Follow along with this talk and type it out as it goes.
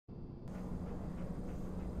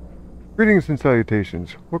Greetings and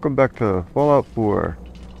salutations. Welcome back to Fallout 4.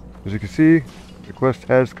 As you can see, the quest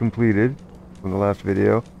has completed from the last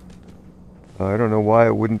video. I don't know why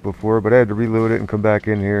it wouldn't before, but I had to reload it and come back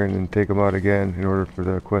in here and then take them out again in order for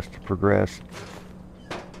the quest to progress.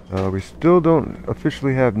 We still don't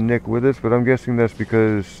officially have Nick with us, but I'm guessing that's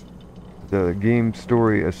because the game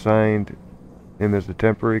story assigned him as a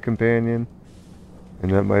temporary companion,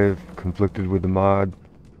 and that might have conflicted with the mod,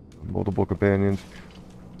 multiple companions.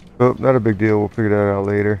 Oh, not a big deal. We'll figure that out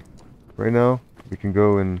later. Right now, we can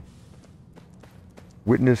go and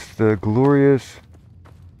witness the glorious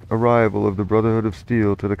arrival of the Brotherhood of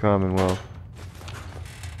Steel to the Commonwealth.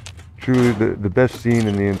 Truly the best scene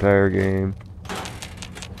in the entire game.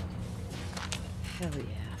 Hell yeah.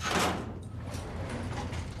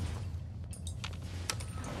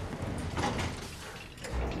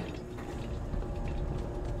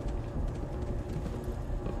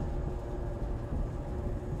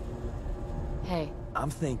 Hey. I'm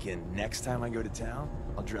thinking next time I go to town,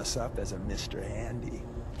 I'll dress up as a Mr. Handy.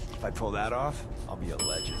 If I pull that off, I'll be a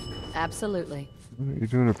legend. Absolutely. You're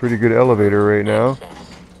doing a pretty good elevator right now.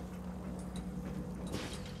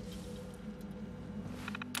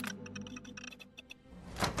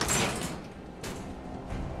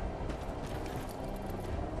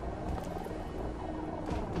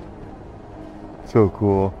 So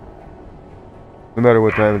cool. No matter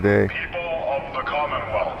what time of day. People of the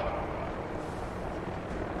Commonwealth,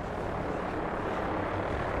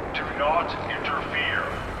 do not interfere.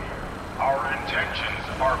 Our intentions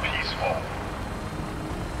are peaceful.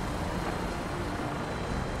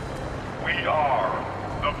 We are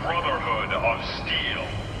the Brotherhood of Steel.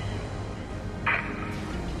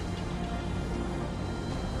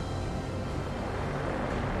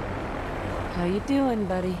 How you doing,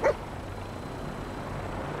 buddy?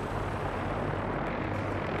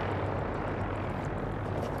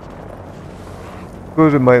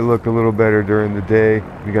 Suppose it might look a little better during the day.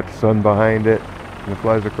 You got the sun behind it, and it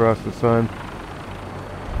flies across the sun.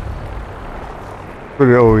 But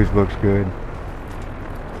it always looks good.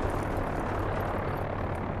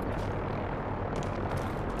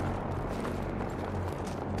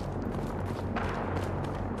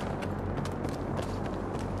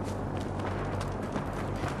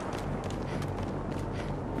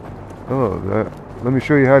 Oh, let me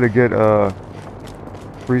show you how to get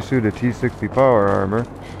free suit of T60 power armor.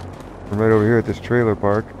 I'm right over here at this trailer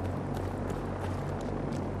park.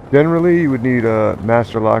 Generally, you would need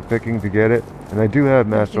master lockpicking to get it, and I do have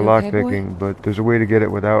master lockpicking, but there's a way to get it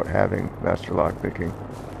without having master lockpicking.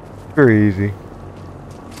 Very easy.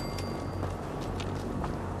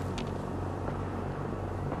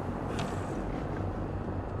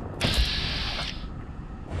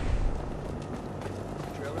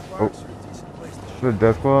 Oh, is that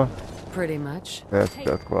a Deathclaw? Pretty much. That's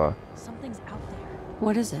Deathclaw. Something's out there.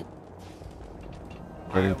 What is it?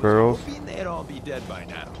 Fighting pearls. They'd all be dead by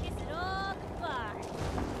now.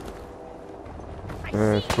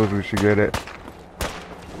 I suppose we should get it.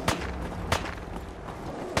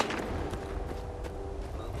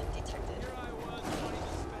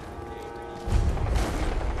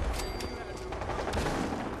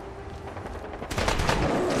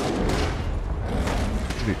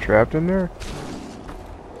 Is he trapped in there?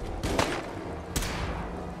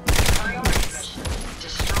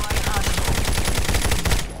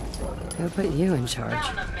 Who put you in charge?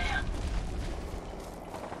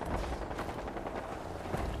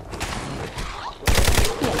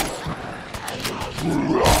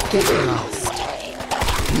 Get lost.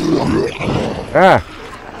 Ah!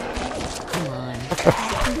 Come on.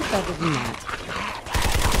 Do better than that.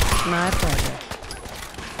 My pleasure.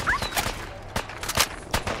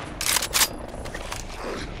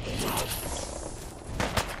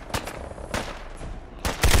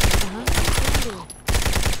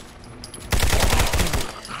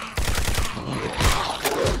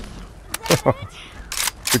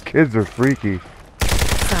 The kids are freaky.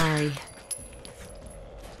 Sorry.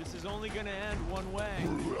 This is only gonna end one way.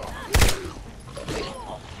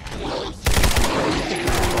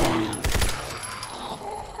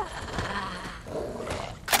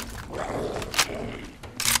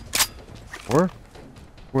 Or?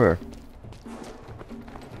 Where?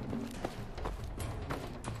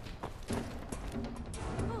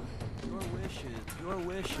 Your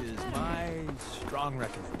wish is my strong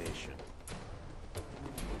recommendation.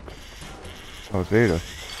 Oh, Zeta.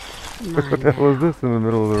 What the hell is this in the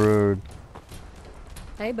middle of the road?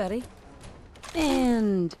 Hey, buddy.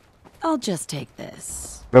 And I'll just take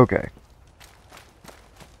this. Okay.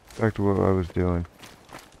 Back to what I was doing.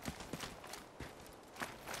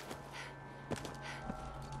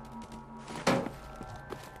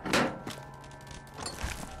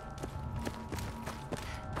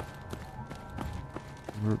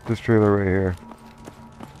 This trailer right here.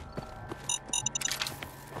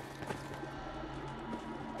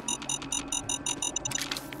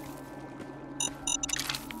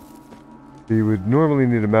 You would normally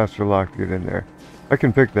need a master lock to get in there. I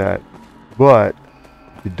can pick that, but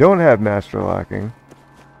if you don't have master locking,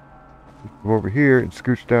 go over here and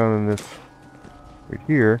scooch down in this right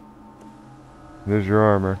here. There's your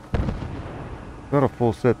armor. Not a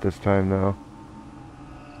full set this time though.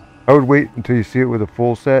 I would wait until you see it with a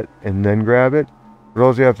full set and then grab it. But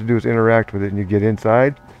all you have to do is interact with it and you get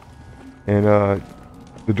inside. And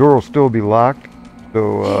the door will still be locked.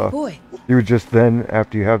 So Hey, boy. you would just then,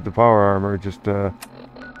 after you have the power armor, just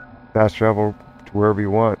fast travel to wherever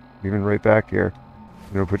you want. Even right back here.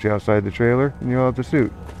 It'll put you outside the trailer and you'll have the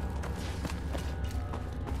suit.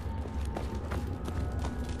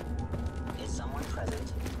 Is someone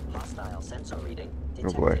present? Hostile sensor reading Oh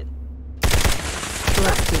detected. boy.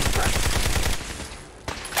 Let's do it.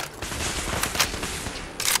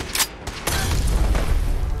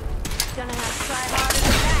 Gonna have to try harder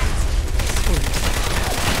than that. Sweet.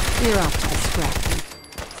 You're off by scrapping.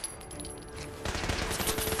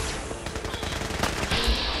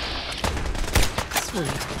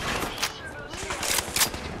 Sweet.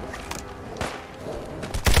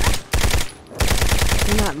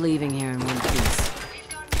 You're not leaving here in one piece.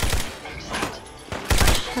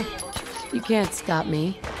 You can't stop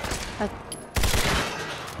me.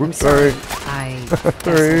 Oops, sorry. I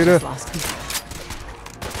Sorry, Ada. just lost him.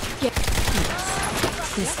 Get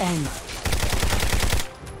this end.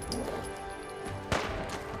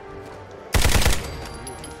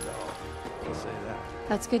 I'll say that.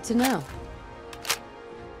 That's good to know.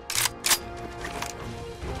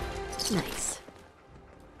 Nice.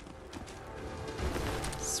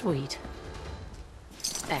 Sweet.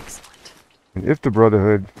 Excellent. And if the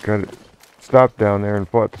Brotherhood got it stopped down there and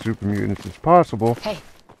fought the super mutants, it's possible Hey,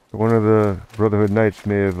 one of the Brotherhood Knights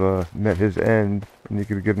may have met his end, and you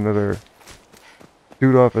could get another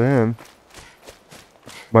suit off of him,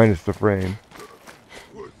 minus the frame.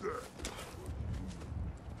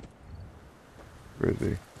 Where is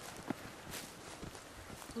he?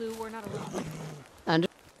 Blue, we're not alone.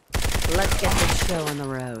 let's get this show on the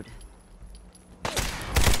road.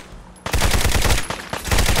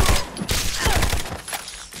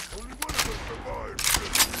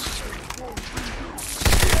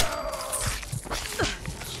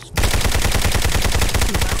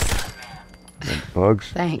 Bugs.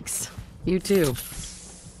 Thanks. You too.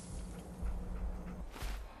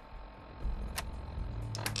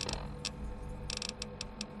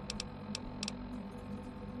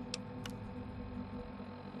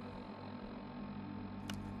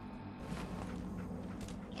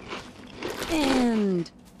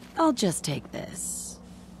 And I'll just take this.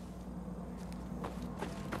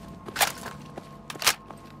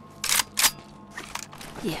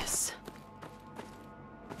 Yes.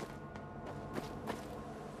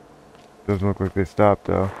 Doesn't look like they stopped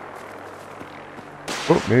though.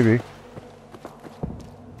 Oh, maybe.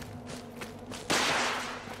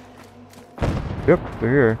 Yep, they're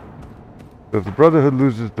here. So if the Brotherhood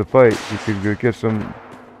loses the fight, you could go get some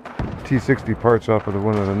T-60 parts off of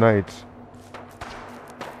one of the Knights.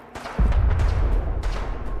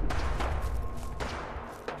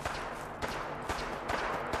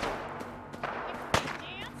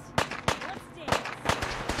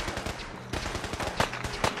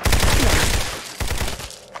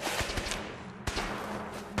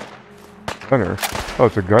 Gunner. Oh,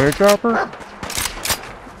 it's a gunner chopper?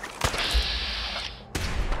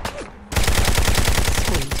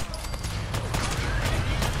 Sweet.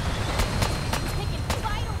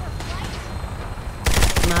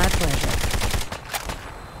 My pleasure.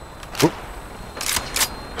 Oop.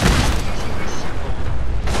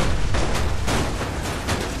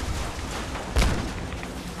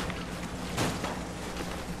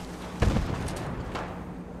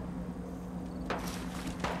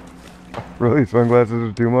 Really? Sunglasses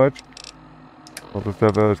are too much? All the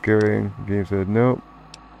stuff I was carrying, the game said nope.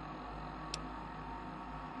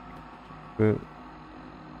 But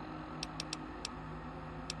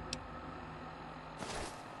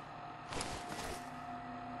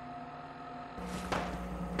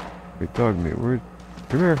hey, dog meat, where?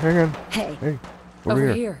 Come here, hang on. Hey, Hey,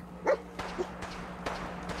 over here.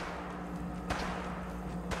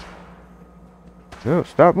 No,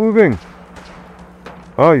 stop moving!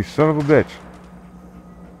 Oh, you son of a bitch.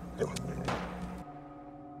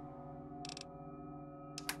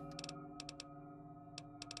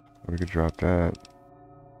 We could drop that.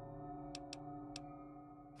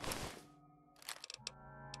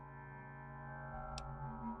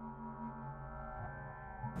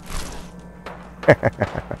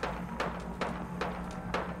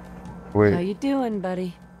 Wait. How you doing,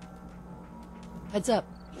 buddy? Heads up.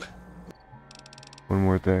 One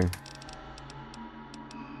more thing.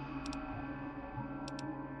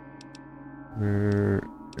 Where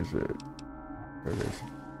is it? There it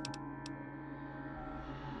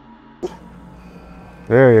is.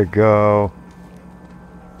 There you go.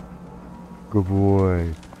 Good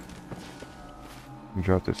boy. You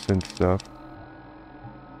drop the synth stuff.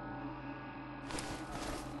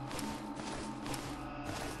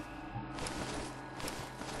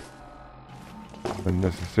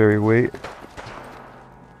 Unnecessary weight.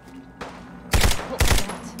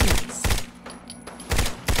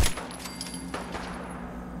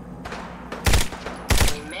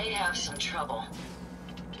 We may have some trouble.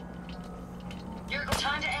 You're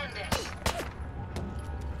time to end this.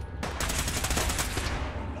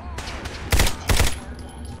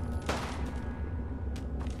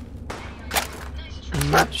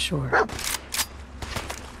 I'm not sure.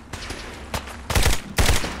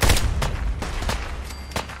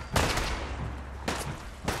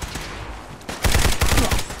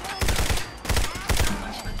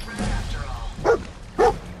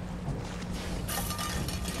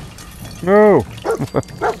 No!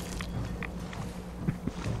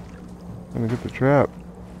 Let me get the trap.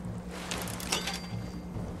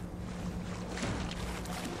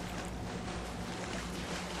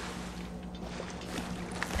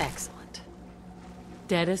 Excellent.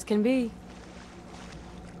 Dead as can be.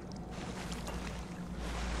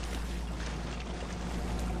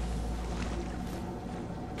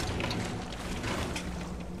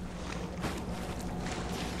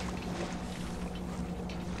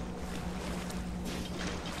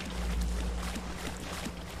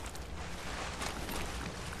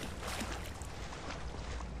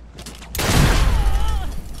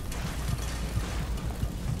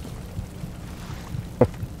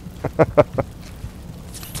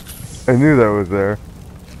 I knew that was there.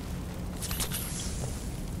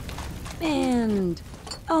 And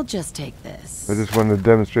I'll just take this. I just wanted to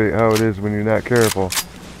demonstrate how it is when you're not careful.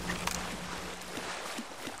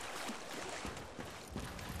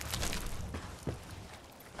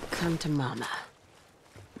 Come to mama.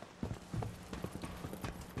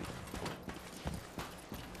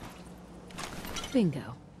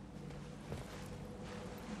 Bingo.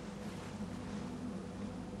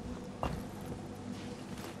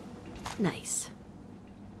 Nice.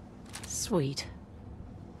 Sweet.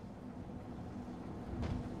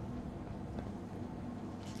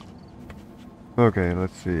 Okay,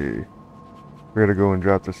 let's see. We gotta go and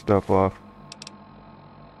drop this stuff off.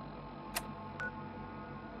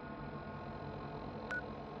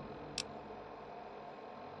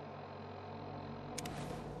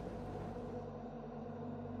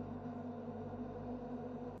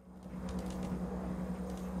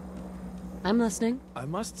 I'm listening. I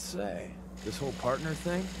must say, this whole partner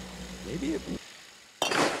thing, maybe it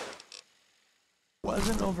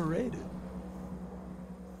wasn't overrated.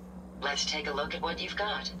 Let's take a look at what you've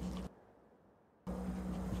got.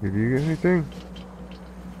 Did you get anything?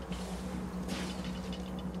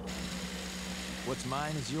 What's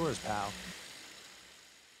mine is yours, pal.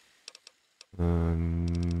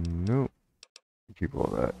 No. Keep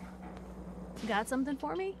all that. Got something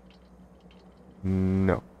for me?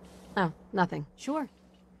 No. Oh, nothing. Sure.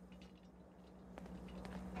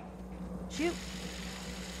 Shoot.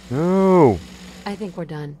 No. I think we're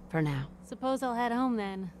done for now. Suppose I'll head home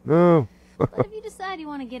then. No. But if you decide you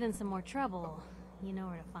want to get in some more trouble, you know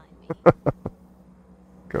where to find me.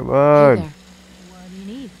 Come Hey on. there. What do you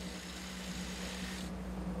need?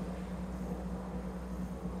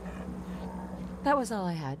 That was all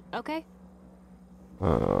I had. Okay.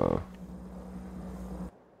 Hell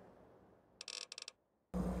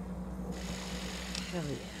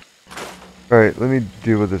yeah. Alright, let me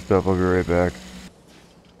deal with this stuff. I'll be right back.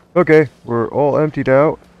 Okay, we're all emptied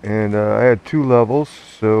out. And I had 2 levels.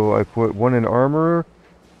 So I put one in Armorer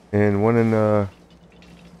and one in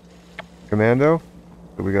Commando.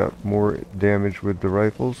 So we got more damage with the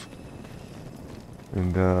rifles.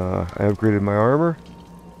 And I upgraded my armor.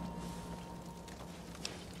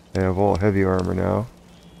 I have all heavy armor now.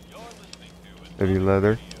 Heavy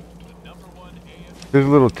leather. There's a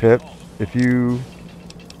little tip. If you...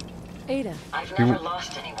 Ada. I've never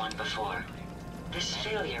lost anyone before. This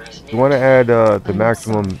failure is You want to add the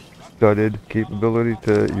maximum studded capability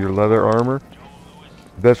to your leather armor.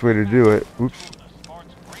 The best way to do it,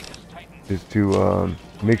 is to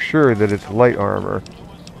make sure that it's light armor.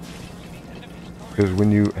 Because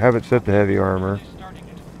when you have it set to heavy armor,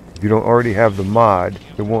 if you don't already have the mod,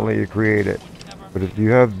 it won't let you create it. But if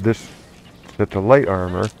you have this set to light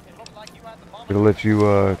armor, It'll let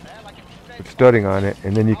you put studding on it,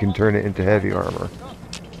 and then you can turn it into heavy armor.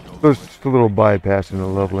 So it's just a little bypass in the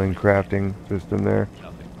leveling crafting system there.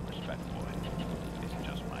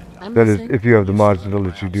 That is, if you have the mods that'll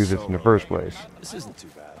let you do this in the first place. This isn't too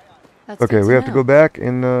bad. That's Okay, good we have to know. go back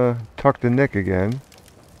and talk to Nick again.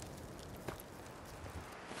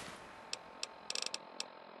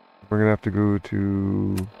 We're gonna have to go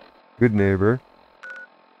to Good Neighbor.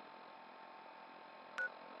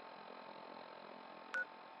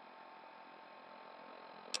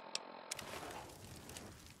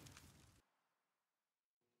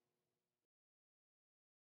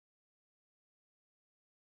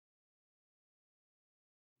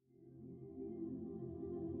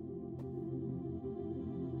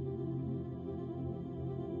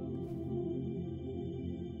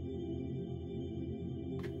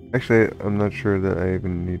 Actually, I'm not sure that I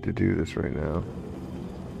even need to do this right now.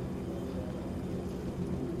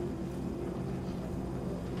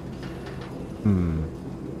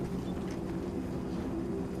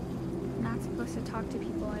 Not supposed to talk to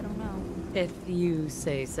people I don't know. If you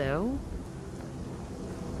say so.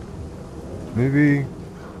 Maybe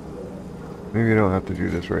I don't have to do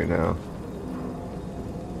this right now.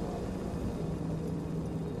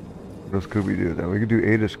 What else could we do then? We could do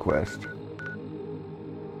Ada's quest.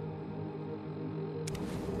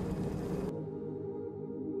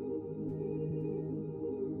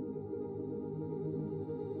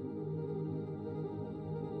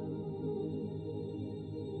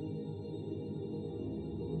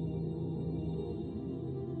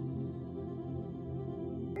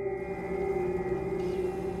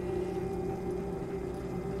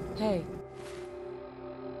 Hey.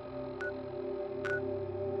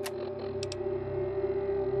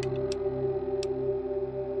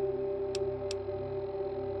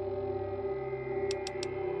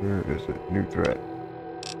 Where is it? New threat.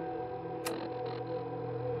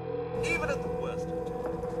 Even at the worst of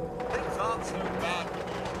times, things aren't so bad.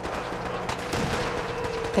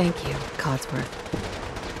 Thank you, Codsworth.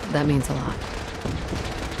 That means a lot.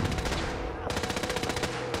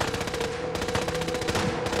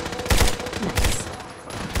 Nice.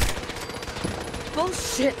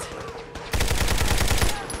 Bullshit!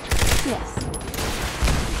 Yes.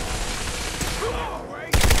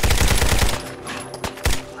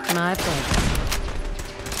 My pleasure.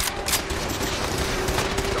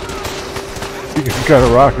 You got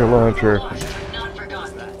a rocket launcher.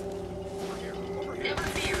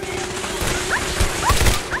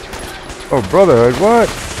 Oh, Brotherhood, what?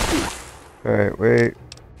 Alright, wait.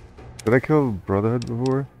 Did I kill Brotherhood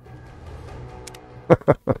before?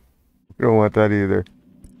 We don't want that either.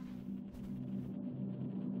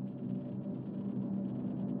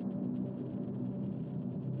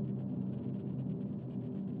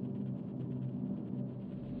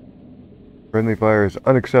 Friendly fire is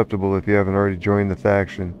unacceptable if you haven't already joined the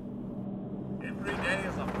faction. Every day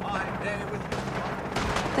is a fine day with you.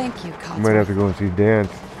 Thank you, Codsworth. You might have to go and see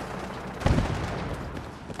Dance.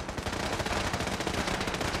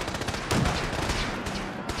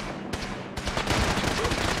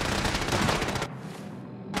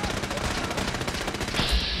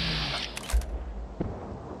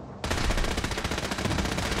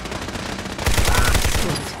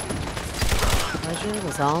 Pleasure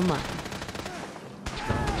was all mine.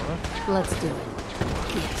 Let's do it.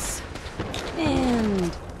 Yes.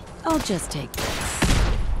 And I'll just take this.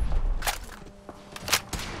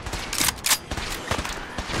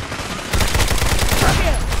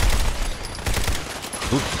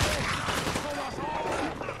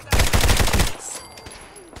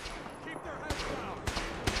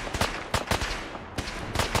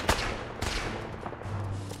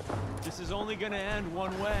 This is only gonna end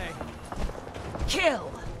one way.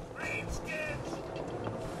 Kill!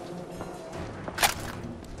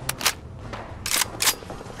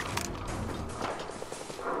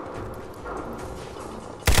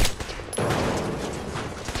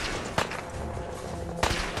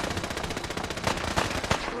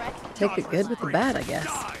 Take the good with the bad, I guess.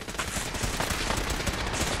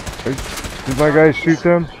 Did my guys shoot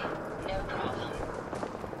them?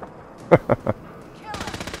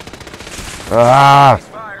 Ah!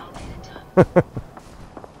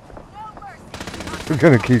 We're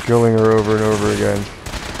gonna keep killing her over and over again.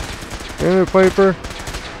 Damn it, Piper.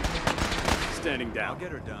 Standing down. I'll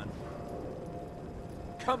get her done.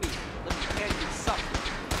 Come here, let me hand you something.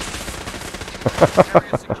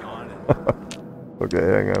 On it. Okay,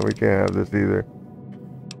 hang on. We can't have this either.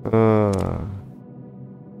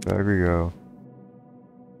 Back we go.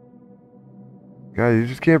 God, you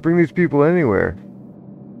just can't bring these people anywhere.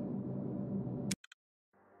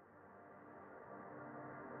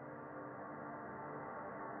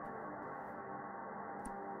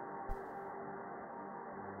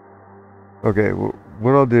 Okay, well,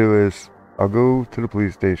 what I'll do is I'll go to the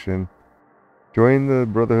police station, join the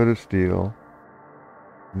Brotherhood of Steel.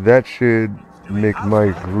 That should make my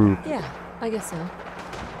group Yeah, I guess so.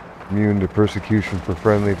 immune to persecution for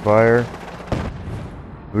friendly fire.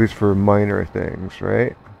 At least for minor things,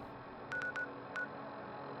 right?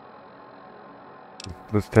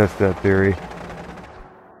 Let's test that theory.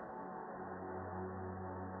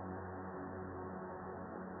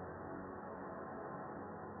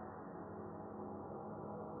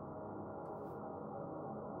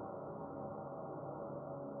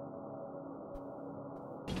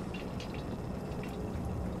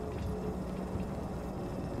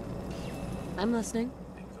 I'm listening.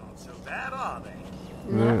 Things aren't so bad, are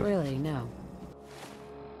they? Not really, no.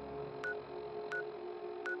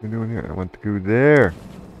 What are you doing here? I want to go there.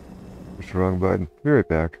 Push the wrong button. Be right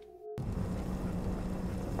back.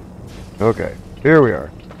 Okay, here we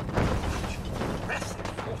are.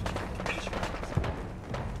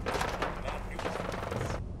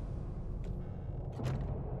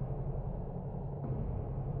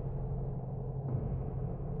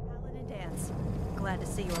 Paladin Dance. Glad to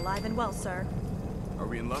see you alive and well, sir. Are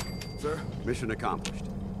we in luck, sir? Mission accomplished.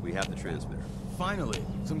 We have the transmitter. Finally,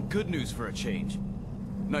 some good news for a change.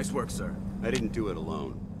 Nice work, sir. I didn't do it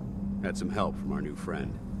alone. Had some help from our new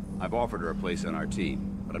friend. I've offered her a place on our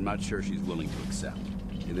team, but I'm not sure she's willing to accept.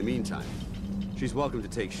 In the meantime, she's welcome to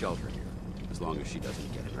take shelter here, as long as she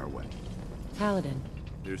doesn't get in our way. Paladin.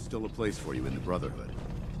 There's still a place for you in the Brotherhood,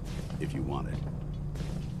 if you want it.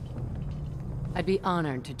 I'd be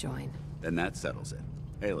honored to join. Then that settles it.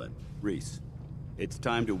 Aelin, Reese, it's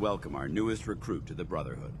time to welcome our newest recruit to the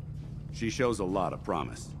Brotherhood. She shows a lot of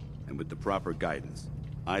promise, and with the proper guidance,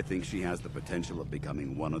 I think she has the potential of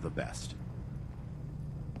becoming one of the best.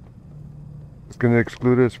 It's going to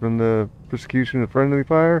exclude us from the persecution of friendly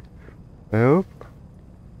fire? I hope.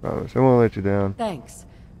 Promise, I won't let you down. Thanks.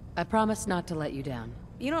 I promise not to let you down.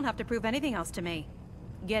 You don't have to prove anything else to me.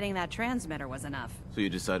 Getting that transmitter was enough. So you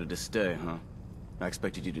decided to stay, huh? I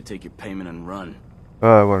expected you to take your payment and run.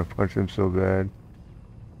 Oh, I want to punch him so bad.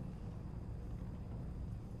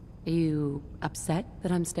 Are you upset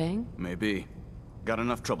that I'm staying? Maybe. Got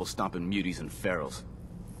enough trouble stomping muties and ferals.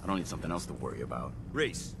 I don't need something else to worry about.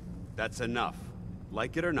 Reese, that's enough.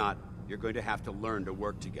 Like it or not, you're going to have to learn to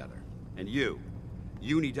work together. And you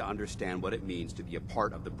need to understand what it means to be a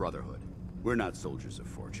part of the Brotherhood. We're not soldiers of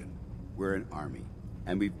fortune. We're an army.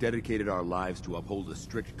 And we've dedicated our lives to uphold a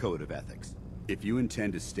strict code of ethics. If you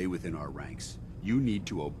intend to stay within our ranks, you need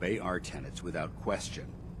to obey our tenets without question.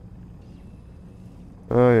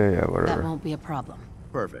 Oh, yeah, whatever. That won't be a problem.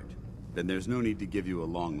 Perfect. Then there's no need to give you a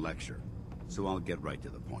long lecture, so I'll get right to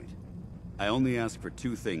the point. I only ask for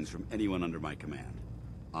two things from anyone under my command: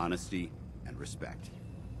 honesty and respect.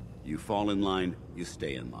 You fall in line, you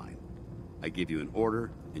stay in line. I give you an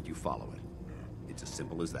order, and you follow it. It's as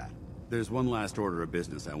simple as that. There's one last order of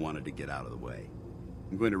business I wanted to get out of the way.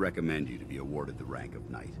 I'm going to recommend you to be awarded the rank of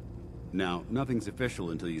Knight. Now, nothing's official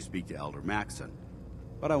until you speak to Elder Maxson,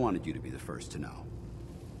 but I wanted you to be the first to know.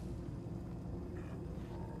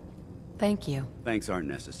 Thank you. Thanks aren't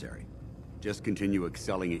necessary. Just continue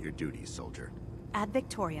excelling at your duties, soldier. Ad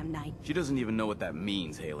Victoriam, Knight. She doesn't even know what that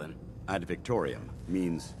means, Aelin. Ad Victoriam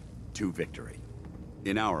means to victory.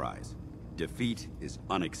 In our eyes, defeat is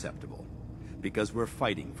unacceptable, because we're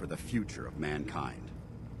fighting for the future of mankind.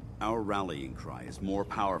 Our rallying cry is more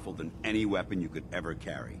powerful than any weapon you could ever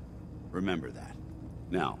carry. Remember that.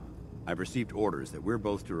 Now, I've received orders that we're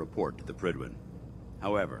both to report to the Prydwen.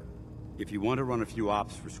 However, if you want to run a few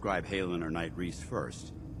ops for Scribe Halen or Knight Reese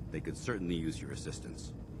first, they could certainly use your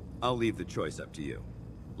assistance. I'll leave the choice up to you.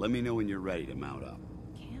 Let me know when you're ready to mount up.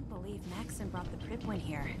 Can't believe Maxson brought the Prydwen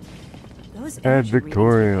here. Those Ad energy readings we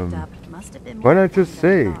Victoriam. picked up must have been Why more not just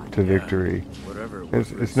say important than we to thought. victory? Whatever it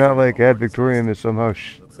was, It's not like Ad Victoriam is somehow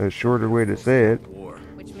a shorter way to say it.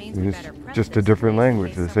 Which means we It's better prep just a this different place in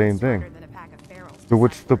language, case the someone same thing. smarter than a pack of ferals So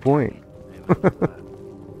what's decides the we're point?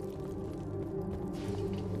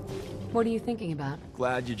 What are you thinking about?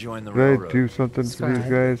 Glad you joined the Did I railroad. do something to these Scribe.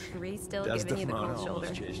 guys? Curie's still giving you the Desdemona cold shoulder.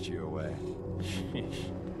 almost chased you away.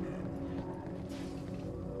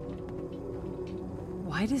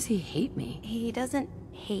 Why does he hate me? He doesn't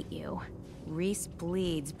hate you. Reese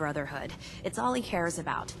bleeds Brotherhood. It's all he cares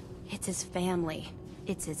about. It's his family.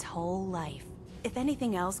 It's his whole life. If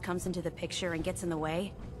anything else comes into the picture and gets in the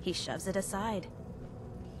way, he shoves it aside.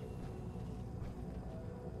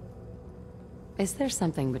 Is there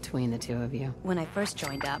something between the two of you? When I first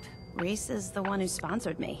joined up, Reese is the one who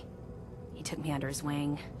sponsored me. He took me under his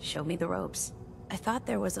wing, showed me the ropes. I thought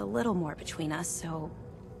there was a little more between us, so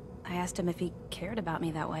I asked him if he cared about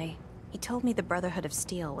me that way. He told me the Brotherhood of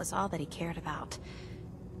Steel was all that he cared about.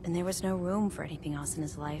 And there was no room for anything else in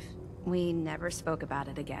his life. We never spoke about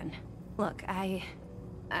it again. Look, I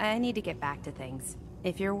need to get back to things.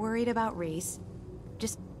 If you're worried about Reese,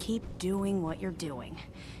 just keep doing what you're doing.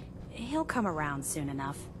 He'll come around soon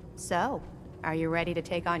enough. So, are you ready to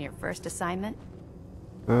take on your first assignment?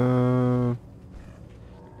 No,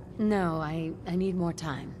 I need more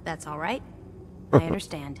time. That's all right. I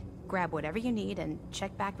understand. Grab whatever you need and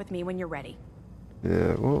check back with me when you're ready.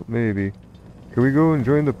 Yeah, well, maybe. Can we go and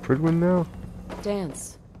join the Pridwin now?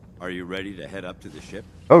 Dance. Are you ready to head up to the ship?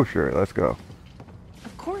 Oh, sure, let's go.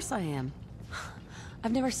 Of course I am.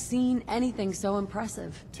 I've never seen anything so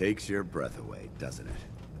impressive. Takes your breath away, doesn't it?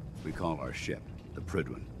 We call our ship the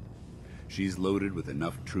Pridwin. She's loaded with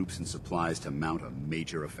enough troops and supplies to mount a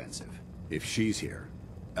major offensive. If she's here,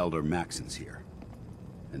 Elder Maxon's here.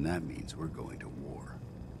 And that means we're going to war.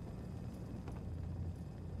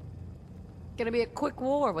 Gonna be a quick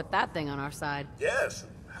war with that thing on our side. Yes,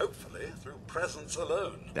 and hopefully through presence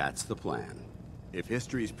alone. That's the plan. If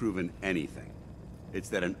history's proven anything, it's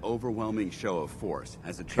that an overwhelming show of force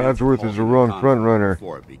has a chance Codsworth is the wrong front runner.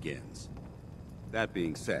 Before it begins. That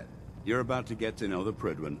being said, you're about to get to know the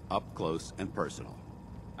Pridwin up close and personal.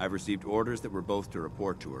 I've received orders that we're both to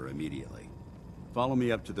report to her immediately. Follow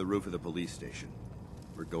me up to the roof of the police station.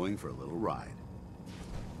 We're going for a little ride.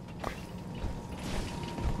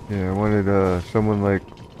 Yeah, I wanted someone like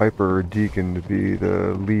Piper or Deacon to be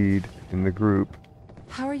the lead in the group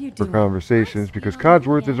How are you for doing? conversations because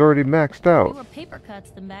Codsworth is already maxed out. Fewer paper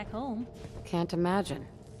cuts than back home. Can't imagine.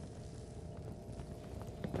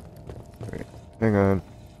 Right, hang on.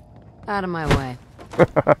 Out of my way.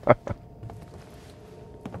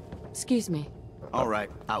 Excuse me. All right,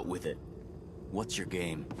 out with it. What's your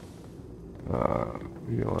game?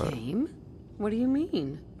 You know what? Game? What do you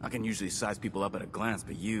mean? I can usually size people up at a glance,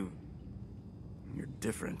 but you're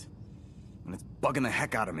different. And it's bugging the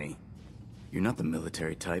heck out of me. You're not the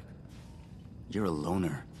military type. You're a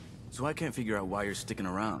loner. So I can't figure out why you're sticking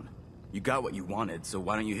around. You got what you wanted, so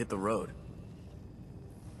why don't you hit the road?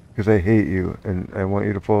 Because I hate you, and I want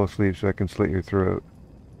you to fall asleep so I can slit your throat.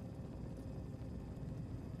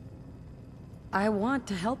 I want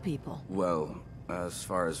to help people. Well, as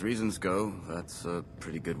far as reasons go, that's a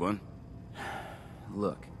pretty good one.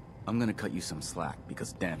 Look, I'm gonna cut you some slack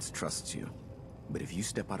because Dance trusts you. But if you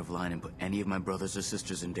step out of line and put any of my brothers or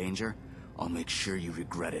sisters in danger, I'll make sure you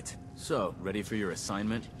regret it. So, ready for your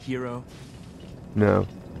assignment, hero? No.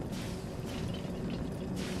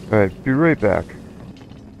 Alright, be right back.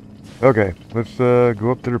 Okay, let's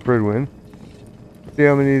go up to the Pridwin. See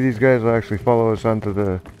how many of these guys will actually follow us onto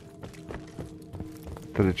the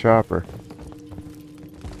chopper.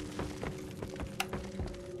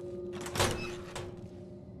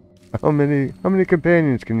 How many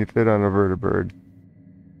companions can you fit on a vertibird?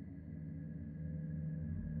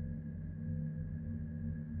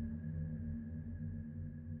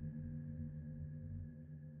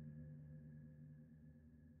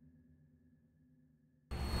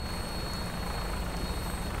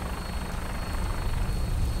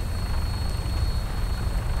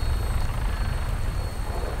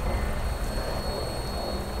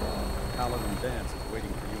 Paladin Dance is waiting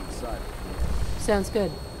for you inside. Sounds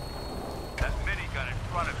good. That minigun in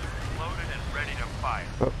front of you is loaded and ready to fire.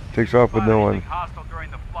 Oh, takes off with no one. Anything hostile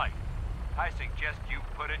during the flight, I suggest you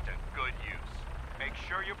put it to good use. Make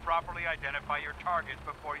sure you properly identify your targets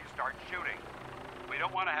before you start shooting. We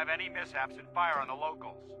don't want to have any mishaps and fire on the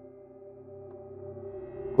locals.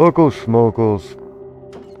 Locals smokles.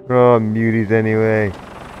 Oh, muties anyway.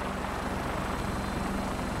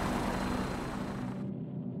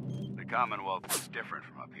 The Commonwealth is different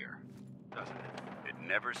from up here, doesn't it? It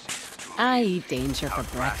never ceases to I eat danger for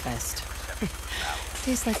breakfast.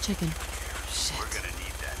 Tastes like chicken. Shit. We're gonna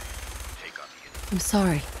need that to take on the enemy. I'm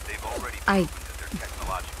sorry. They've already I- proven that they're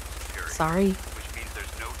technologically superior. Sorry. Which means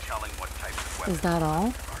there's no telling what types of weapons. Is that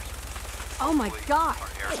all? Oh my Hopefully, god. Our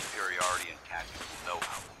air superiority and tactics will know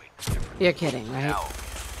how to make the difference. You're kidding, right? Now,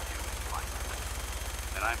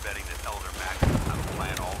 and I'm betting that Elder Maxon will have a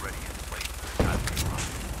plan already in place for the time we run.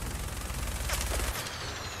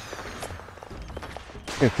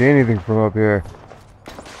 Can't see anything from up here.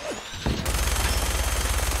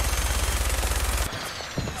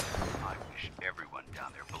 I wish everyone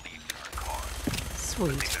down there believed in our cause.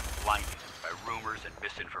 Sweet. They've been blinded by rumors and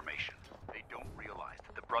misinformation. They don't realize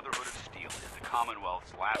that the Brotherhood of Steel is the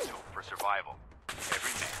Commonwealth's last hope for survival.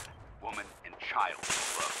 Every man, woman, and child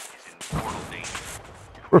below is in mortal danger.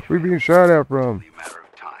 Where are we being shot at from? It's only a matter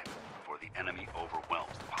of time before the enemy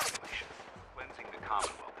overwhelms the population. Cleansing the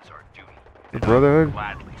Commonwealth is our duty. The Brotherhood?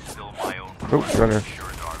 Gladly spill my own Oh, blood gunner. to ensure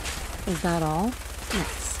our victory. Is that all?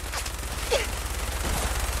 Nice.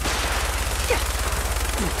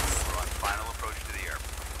 We're on final approach to the airport.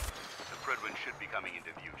 The Pridwin should be coming into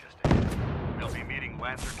view just ahead. They'll be meeting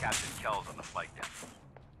Lancer Captain Kells on the flight deck.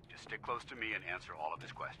 Just stick close to me and answer all of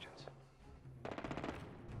his questions.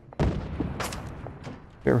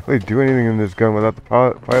 Can't really do anything in this gun without the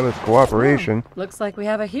pilot's cooperation. Oh, looks like we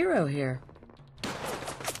have a hero here.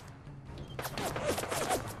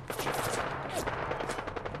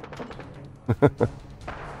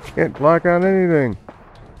 Can't block on anything.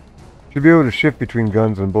 Should be able to shift between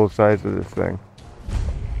guns on both sides of this thing.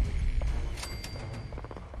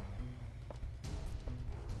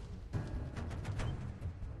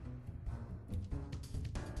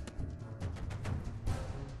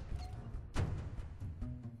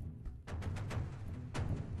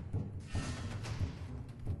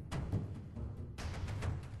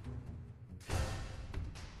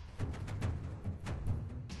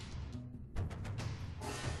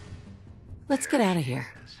 Let's get out of here.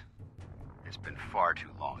 It's been far too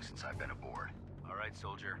long since I've been aboard. All right,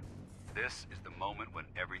 soldier. This is the moment when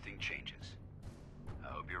everything changes. I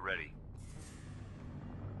hope you're ready.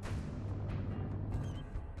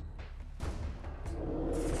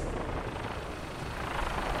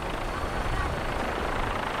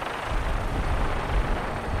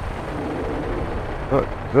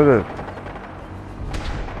 Is that a...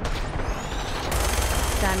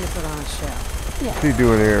 Time to put on a show. What's he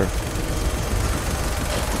doing here?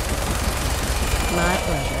 My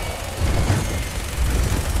pleasure.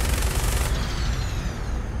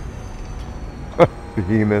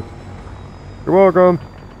 Behemoth. You're welcome.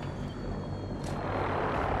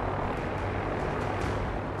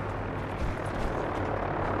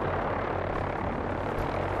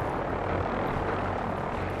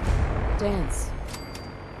 Dance.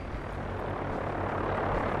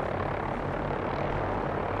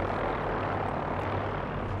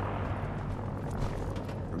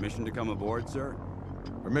 Permission to come aboard, sir?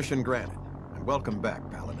 Permission granted, and welcome back,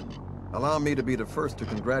 Paladin. Allow me to be the first to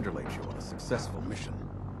congratulate you on a successful mission.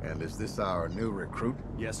 And is this our new recruit?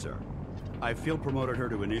 Yes, sir. I field promoted her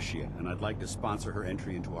to Initiate, and I'd like to sponsor her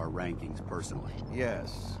entry into our rankings personally.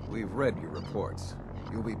 Yes, we've read your reports.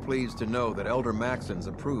 You'll be pleased to know that Elder Maxon's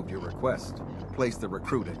approved your request and placed the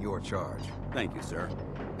recruit in your charge. Thank you, sir.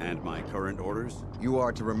 And my current orders? You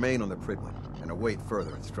are to remain on the Pridwin and await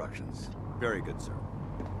further instructions. Very good, sir.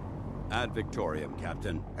 Ad Victoriam,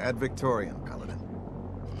 Captain. Ad Victoriam, Paladin.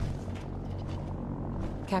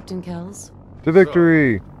 Captain Kells? To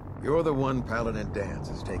victory! So, you're the one Paladin Danse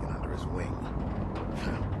has taken under his wing.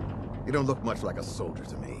 You don't look much like a soldier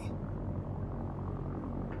to me.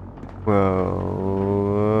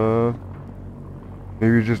 Well,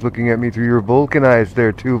 maybe you're just looking at me through your Vulcan eyes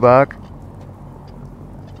there, Tuvok.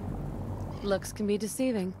 Looks can be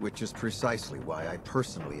deceiving. Which is precisely why I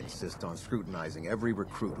personally insist on scrutinizing every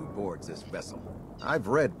recruit who boards this vessel. I've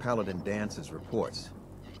read Paladin Dance's reports.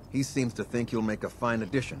 He seems to think you'll make a fine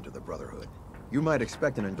addition to the Brotherhood. You might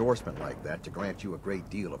expect an endorsement like that to grant you a great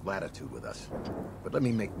deal of latitude with us. But let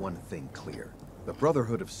me make one thing clear. The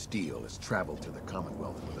Brotherhood of Steel has traveled to the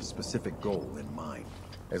Commonwealth with a specific goal in mind.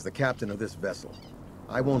 As the captain of this vessel,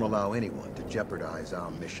 I won't allow anyone to jeopardize our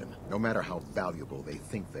mission, no matter how valuable they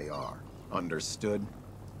think they are. Understood?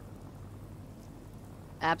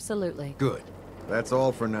 Absolutely. Good. That's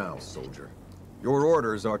all for now, soldier. Your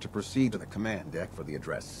orders are to proceed to the command deck for the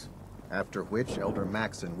address. After which, Elder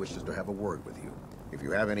Maxon wishes to have a word with you. If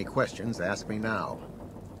you have any questions, ask me now.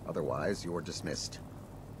 Otherwise, you're dismissed.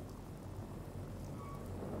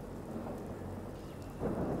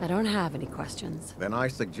 I don't have any questions. Then I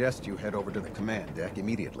suggest you head over to the command deck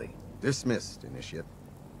immediately. Dismissed, Initiate.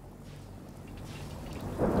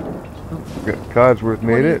 Codsworth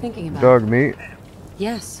made it. Dog meat.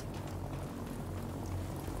 Yes.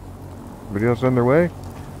 Everybody else on their way?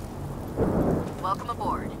 Welcome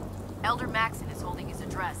aboard. Elder Maxon is holding his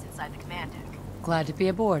address inside the command deck. Glad to be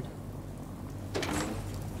aboard.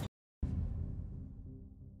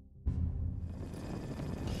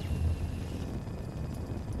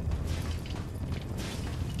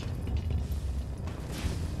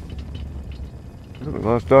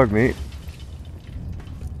 Lost dog meat.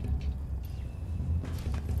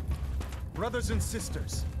 Brothers and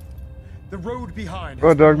sisters, the road behind Come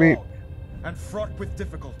on, dog meat. long and fraught with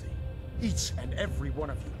difficulty. Each and every one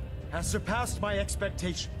of you has surpassed my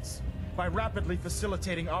expectations by rapidly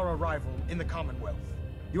facilitating our arrival in the Commonwealth.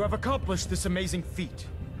 You have accomplished this amazing feat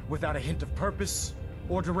without a hint of purpose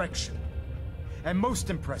or direction. And most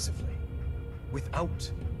impressively,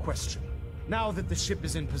 without question. Now that the ship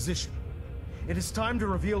is in position, it is time to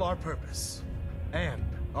reveal our purpose and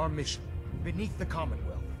our mission beneath the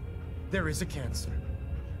Commonwealth. there is a cancer,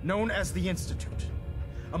 known as the Institute.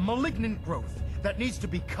 A malignant growth that needs to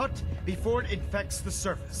be cut before it infects the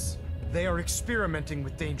surface. They are experimenting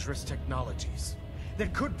with dangerous technologies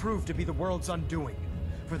that could prove to be the world's undoing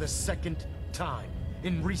for the second time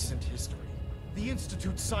in recent history. The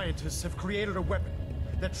Institute's scientists have created a weapon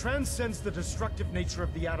that transcends the destructive nature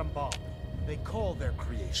of the atom bomb. They call their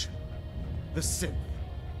creation the Synth.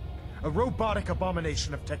 A robotic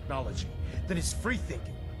abomination of technology that is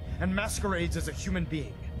free-thinking and masquerades as a human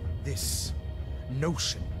being. This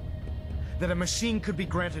notion that a machine could be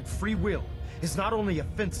granted free will is not only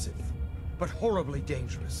offensive, but horribly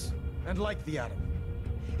dangerous. And like the atom,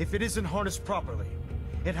 if it isn't harnessed properly,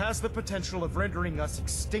 it has the potential of rendering us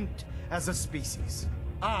extinct as a species.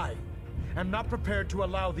 I am not prepared to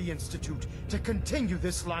allow the Institute to continue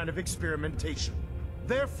this line of experimentation.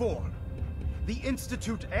 Therefore, the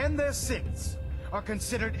Institute and their synths are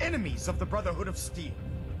considered enemies of the Brotherhood of Steel,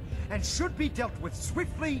 and should be dealt with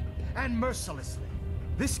swiftly and mercilessly.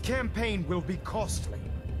 This campaign will be costly,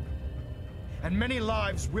 and many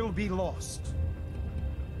lives will be lost.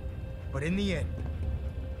 But in the end,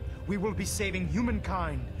 we will be saving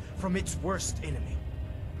humankind from its worst enemy.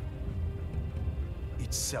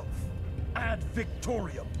 Itself. Ad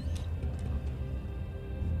Victorium!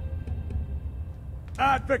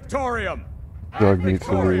 Ad Victorium! Doug needs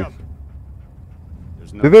to leave.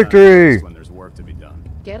 There's no The victory! time when there's work to be done.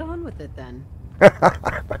 Get on with it then.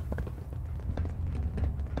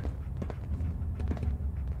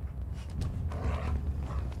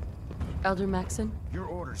 Elder Maxon? Your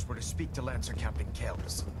orders were to speak to Lancer Captain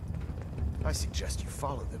Kales. I suggest you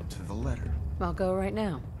follow them to the letter. I'll go right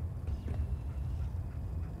now.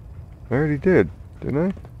 I already did,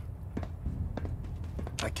 didn't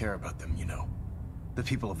I care about them, you know. The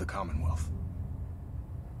people of the Commonwealth.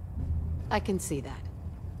 I can see that.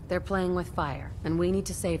 They're playing with fire, and we need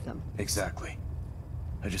to save them. Exactly.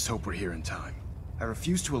 I just hope we're here in time. I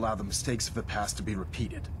refuse to allow the mistakes of the past to be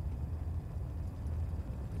repeated.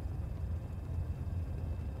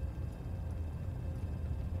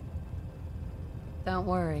 Don't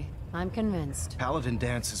worry. I'm convinced. Paladin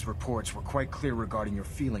Dance's reports were quite clear regarding your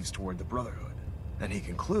feelings toward the Brotherhood. And he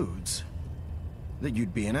concludes that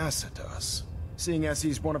you'd be an asset to us. Seeing as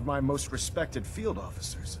he's one of my most respected field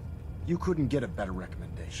officers, you couldn't get a better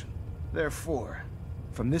recommendation. Therefore,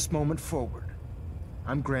 from this moment forward,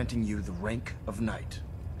 I'm granting you the rank of Knight.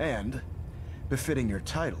 And, befitting your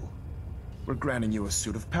title, we're granting you a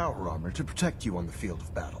suit of power armor to protect you on the field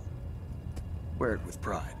of battle. Wear it with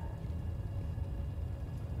pride.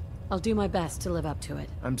 I'll do my best to live up to it.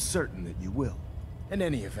 I'm certain that you will. In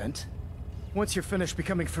any event, once you're finished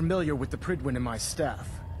becoming familiar with the Pridwin and my staff,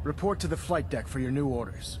 report to the flight deck for your new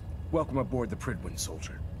orders. Welcome aboard the Pridwin,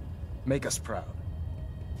 soldier. Make us proud.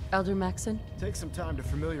 Elder Maxon? Take some time to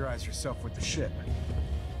familiarize yourself with the ship.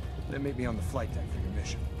 Then meet me on the flight deck for your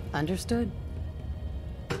mission. Understood.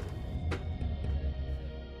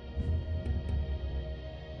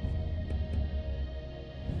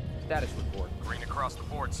 Status report. Green across the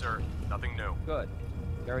board, sir. Nothing new. Good.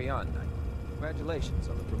 Carry on, Knight. Congratulations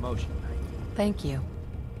on the promotion, Knight. Thank you.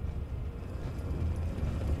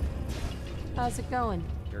 How's it going?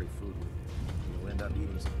 Carry food with you. You'll end up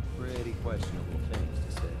eating some pretty questionable things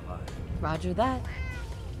to stay alive. Roger that.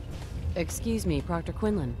 Excuse me, Proctor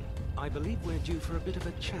Quinlan. I believe we're due for a bit of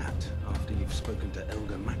a chat after you've spoken to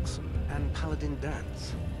Elder Maxon and Paladin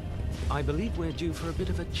Dance. I believe we're due for a bit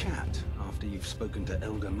of a chat after you've spoken to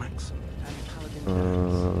Elder Maxon and Paladin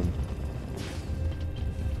Dance.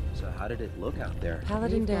 So how did it look out there?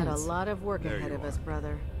 Paladin Dance. Got a lot of work There ahead you of are. us,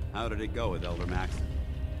 brother. How did it go with Elder Maxon?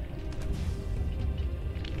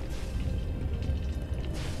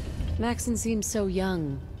 Maxon seems so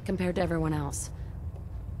young compared to everyone else.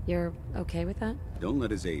 You're okay with that? Don't let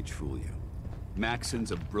his age fool you.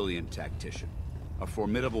 Maxon's a brilliant tactician, a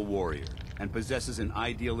formidable warrior, and possesses an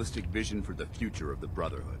idealistic vision for the future of the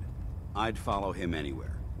Brotherhood. I'd follow him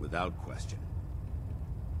anywhere, without question.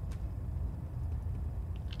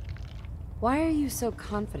 Why are you so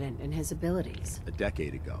confident in his abilities? A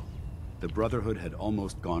decade ago, the Brotherhood had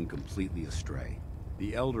almost gone completely astray.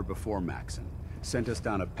 The Elder before Maxon sent us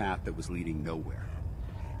down a path that was leading nowhere.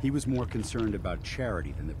 He was more concerned about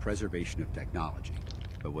charity than the preservation of technology.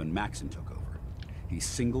 But when Maxon took over, he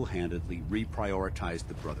single-handedly reprioritized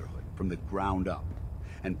the Brotherhood from the ground up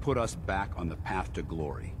and put us back on the path to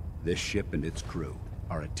glory. This ship and its crew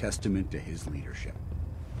are a testament to his leadership.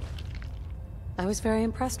 I was very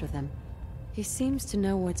impressed with him. He seems to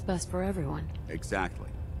know what's best for everyone. Exactly.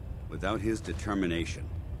 Without his determination,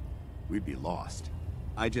 we'd be lost.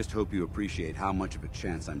 I just hope you appreciate how much of a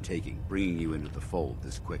chance I'm taking bringing you into the fold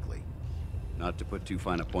this quickly. Not to put too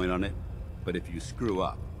fine a point on it, but if you screw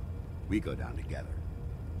up, we go down together.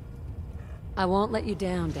 I won't let you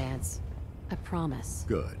down, Dance. I promise.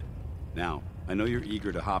 Good. Now, I know you're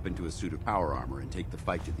eager to hop into a suit of power armor and take the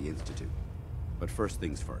fight to the Institute. But first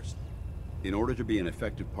things first. In order to be an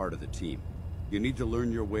effective part of the team, you need to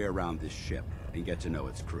learn your way around this ship and get to know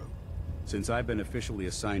its crew. Since I've been officially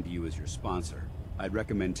assigned to you as your sponsor, I'd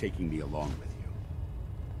recommend taking me along with you.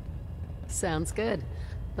 Sounds good.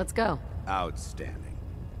 Let's go. Outstanding.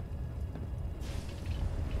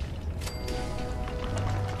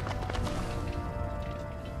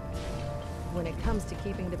 When it comes to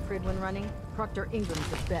keeping the Pridwin running, Proctor Ingram's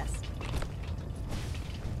the best.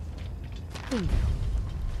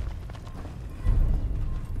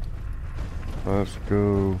 Let's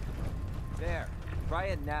go. There. Try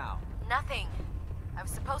it now. Nothing. I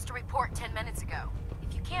was supposed to report 10 minutes ago.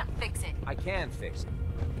 If you can't fix it... I can fix it.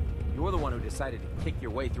 You're the one who decided to kick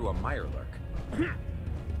your way through a Mirelurk.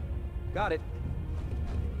 Got it.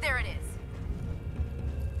 There it is.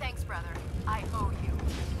 Thanks, brother. I owe you.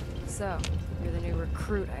 So, you're the new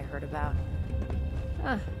recruit I heard about.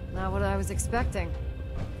 Huh, not what I was expecting.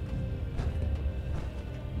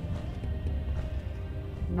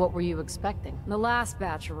 What were you expecting? The last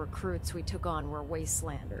batch of recruits we took on were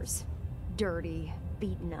wastelanders. Dirty,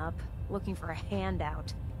 beaten up, looking for a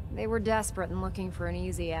handout. They were desperate and looking for an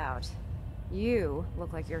easy out. You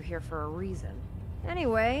look like you're here for a reason.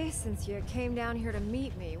 Anyway, since you came down here to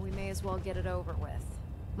meet me, we may as well get it over with.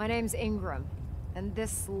 My name's Ingram, and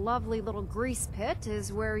this lovely little grease pit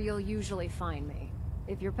is where you'll usually find me.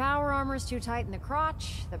 If your power armor's too tight in the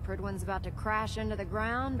crotch, the Pridwin's about to crash into the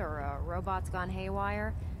ground, or a robot's gone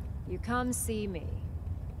haywire, you come see me.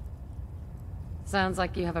 Sounds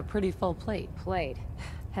like you have a pretty full plate. Plate?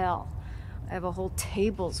 Hell, I have a whole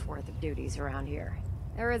table's worth of duties around here.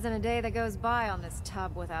 There isn't a day that goes by on this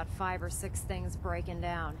tub without 5 or 6 things breaking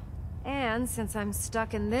down. And since I'm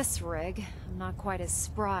stuck in this rig, I'm not quite as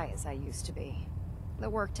spry as I used to be. The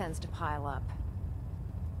work tends to pile up.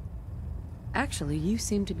 Actually, you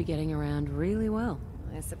seem to be getting around really well.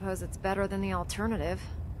 I suppose it's better than the alternative.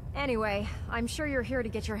 Anyway, I'm sure you're here to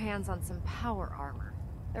get your hands on some power armor.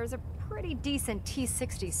 There's a pretty decent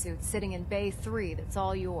T-60 suit sitting in Bay 3 that's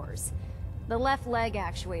all yours. The left leg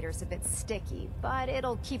actuator's a bit sticky, but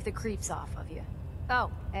it'll keep the creeps off of you.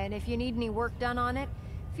 Oh, and if you need any work done on it,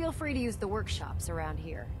 feel free to use the workshops around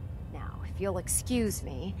here. Now, if you'll excuse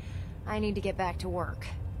me, I need to get back to work.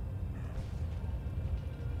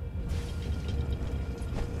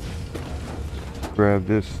 Grab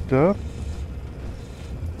this stuff.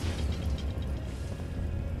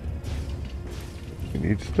 We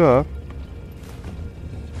need stuff.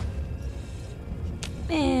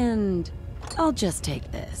 And I'll just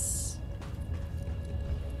take this.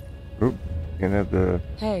 Oop, can't have the...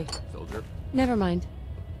 Hey. Soldier. Never mind.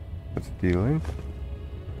 That's dealing.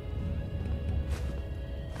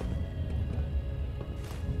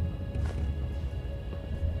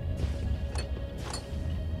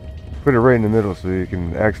 Put it right in the middle so you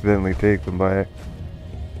can accidentally take them by it.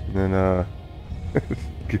 And then,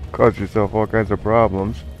 cause yourself all kinds of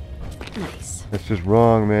problems. Nice. That's just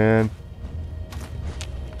wrong, man.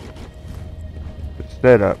 It's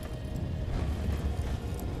set up.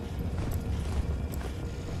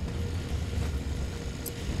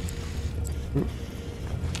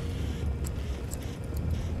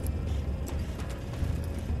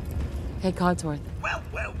 Hey, Codsworth. Well,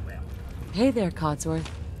 well, well. Hey there, Codsworth.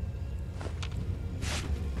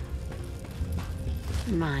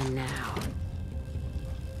 Mine now.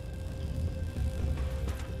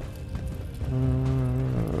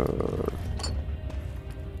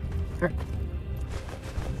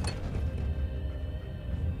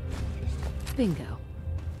 Bingo.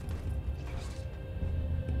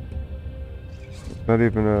 It's not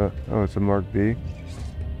even a... Oh, it's a Mark B.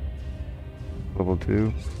 Level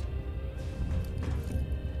 2.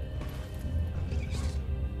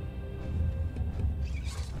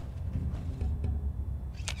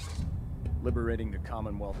 Liberating the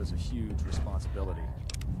Commonwealth is a huge responsibility,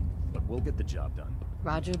 but we'll get the job done.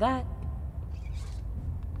 Roger that.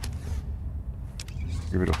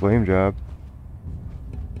 Give it a flame job.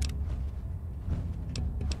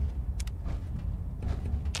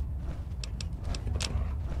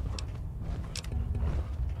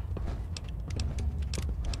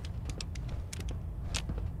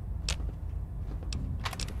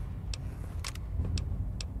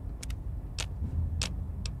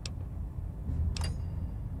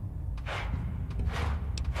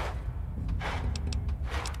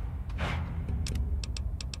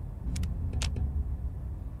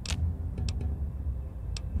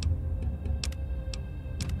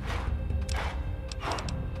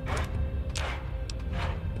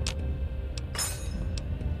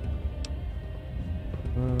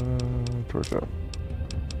 torso.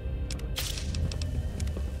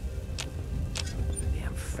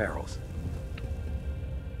 Damn ferals.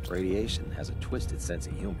 Radiation has a twisted sense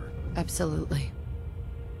of humor. Absolutely.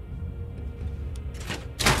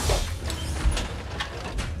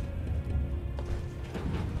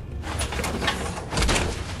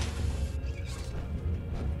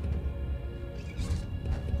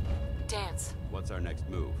 Dance. What's our next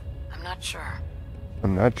move? I'm not sure.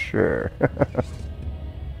 I'm not sure.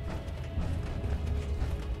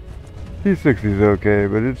 T60 is okay,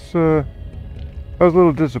 but it's I was a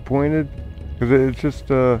little disappointed because it's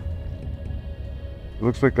just it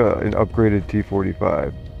looks like an upgraded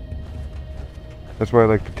T45. That's why I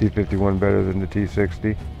like the T51 better than the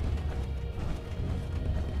T60.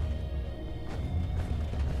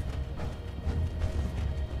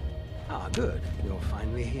 Ah, good. You're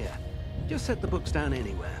finally here. Just set the books down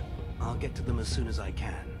anywhere. I'll get to them as soon as I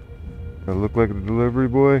can. I look like a delivery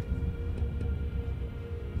boy.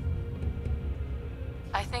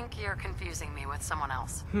 I think you're confusing me with someone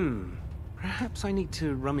else. Perhaps I need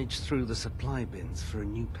to rummage through the supply bins for a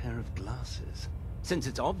new pair of glasses. Since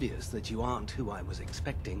it's obvious that you aren't who I was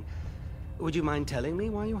expecting, would you mind telling me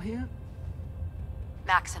why you're here?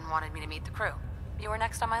 Maxon wanted me to meet the crew. You were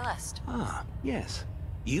next on my list. Ah, yes.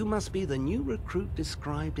 You must be the new recruit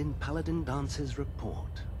described in Paladin Dance's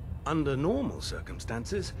report. Under normal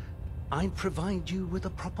circumstances, I'd provide you with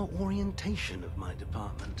a proper orientation of my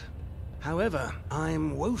department. However,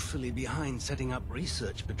 I'm woefully behind setting up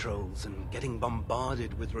research patrols and getting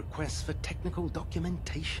bombarded with requests for technical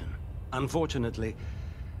documentation. Unfortunately,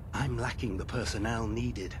 I'm lacking the personnel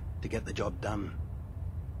needed to get the job done.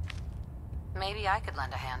 Maybe I could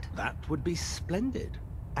lend a hand. That would be splendid.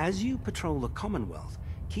 As you patrol the Commonwealth,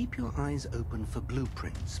 keep your eyes open for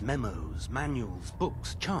blueprints, memos, manuals,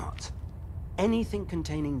 books, charts. Anything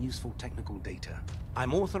containing useful technical data.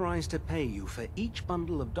 I'm authorized to pay you for each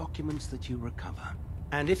bundle of documents that you recover.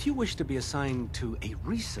 And if you wish to be assigned to a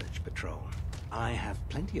research patrol, I have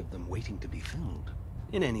plenty of them waiting to be filled.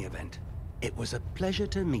 In any event, it was a pleasure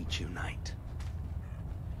to meet you, Knight.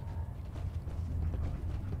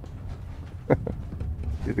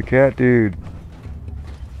 You're the cat dude.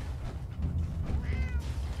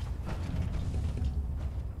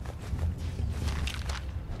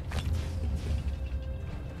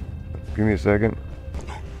 Give me a second.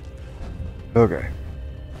 Okay.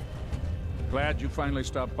 Glad you finally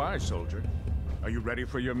stopped by, soldier. Are you ready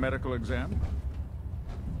for your medical exam?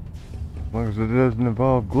 As long as it doesn't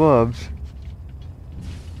involve gloves.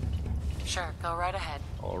 Sure, go right ahead.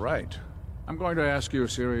 All right. I'm going to ask you a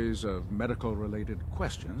series of medical-related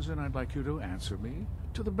questions, and I'd like you to answer me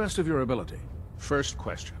to the best of your ability. First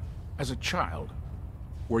question. As a child,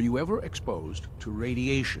 were you ever exposed to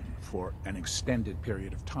radiation for an extended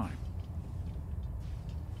period of time?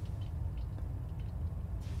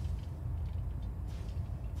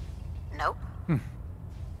 Nope.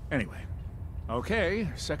 Anyway. Okay,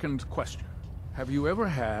 second question. Have you ever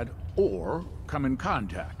had or come in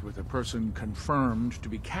contact with a person confirmed to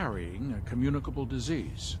be carrying a communicable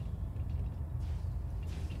disease?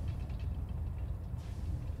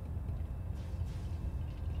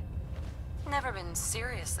 Never been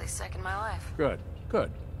seriously sick in my life. Good,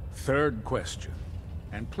 good. Third question.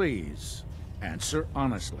 And please, answer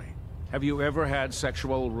honestly. Have you ever had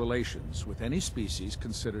sexual relations with any species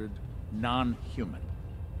considered non-human?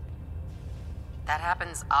 That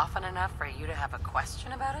happens often enough for you to have a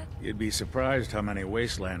question about it? You'd be surprised how many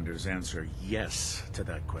Wastelanders answer yes to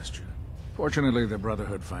that question. Fortunately, the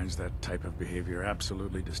Brotherhood finds that type of behavior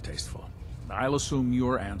absolutely distasteful. I'll assume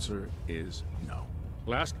your answer is no.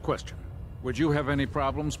 Last question. Would you have any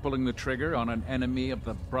problems pulling the trigger on an enemy of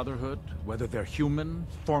the Brotherhood, whether they're human,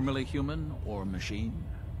 formerly human, or machine?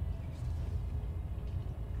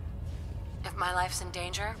 If my life's in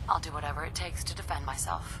danger, I'll do whatever it takes to defend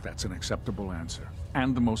myself. That's an acceptable answer,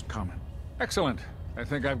 and the most common. Excellent. I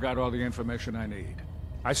think I've got all the information I need.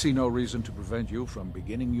 I see no reason to prevent you from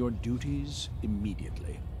beginning your duties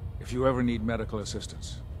immediately. If you ever need medical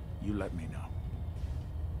assistance, you let me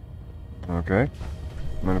know. Okay.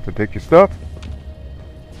 I'm gonna have to take your stuff.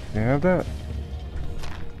 You have that.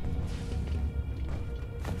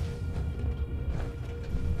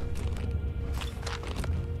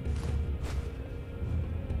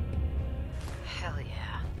 Hell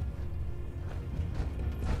yeah.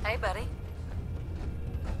 Hey, buddy.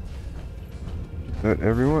 Is that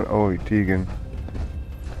everyone? Oh, Tegan.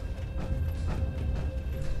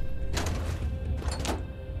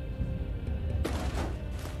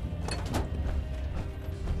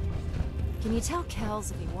 Can you tell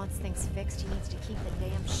Kells if he wants things fixed, he needs to keep the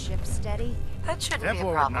damn ship steady? That shouldn't be a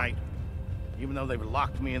Careful, problem. Knight. even though they've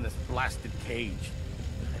locked me in this blasted cage.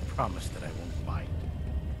 I promise that I won't bite.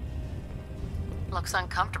 Looks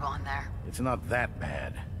uncomfortable in there. It's not that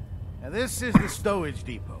bad. Now, this is the stowage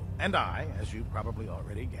depot, and I, as you probably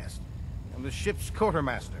already guessed, am the ship's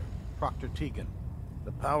quartermaster, Proctor Tegan.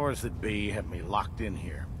 The powers that be have me locked in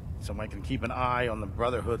here, so I can keep an eye on the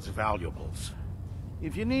Brotherhood's valuables.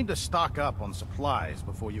 If you need to stock up on supplies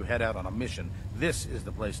before you head out on a mission, this is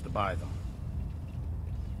the place to buy them.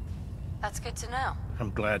 That's good to know. I'm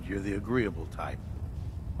glad you're the agreeable type.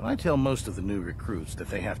 When I tell most of the new recruits that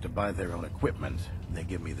they have to buy their own equipment, they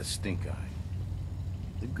give me the stink eye.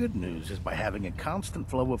 The good news is by having a constant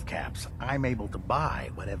flow of caps, I'm able to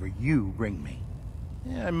buy whatever you bring me.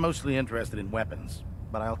 Yeah, I'm mostly interested in weapons,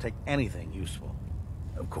 but I'll take anything useful.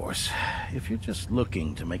 Of course, if you're just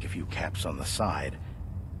looking to make a few caps on the side,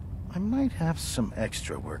 I might have some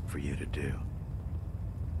extra work for you to do.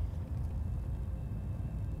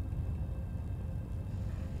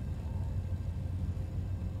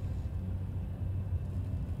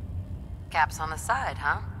 Caps on the side,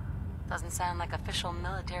 huh? Doesn't sound like official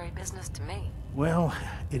military business to me. Well,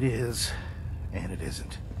 it is, and it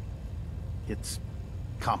isn't. It's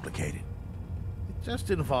complicated. It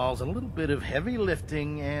just involves a little bit of heavy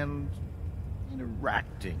lifting and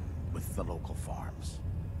interacting with the local farms.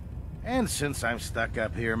 And since I'm stuck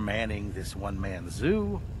up here manning this one-man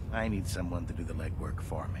zoo, I need someone to do the legwork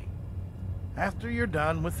for me. After you're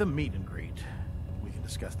done with the meet and greet, we can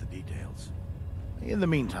discuss the details. In the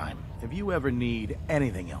meantime, if you ever need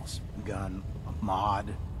anything else, gun, a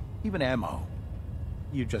mod, even ammo,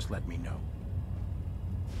 you just let me know.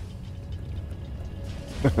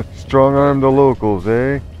 Strong-arm the locals,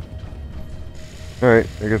 eh? Alright,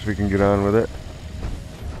 I guess we can get on with it.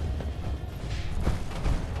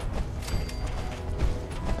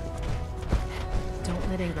 Don't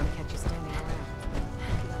let Ingram catch you standing around.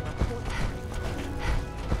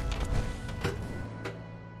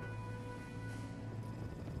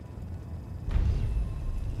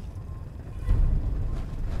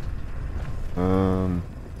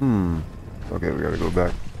 Okay, we gotta go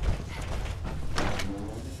back.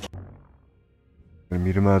 Gonna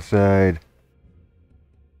meet him outside.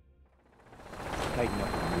 Tighten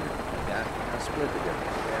up the meter like that. Now split the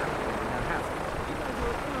difference there. Now half of it. You gotta do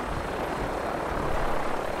it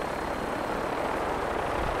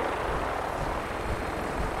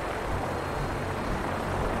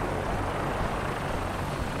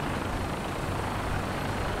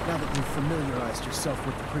Now that you've familiarized yourself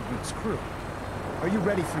with the Prignitz crew, are you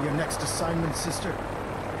ready for your next assignment, sister?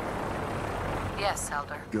 Yes,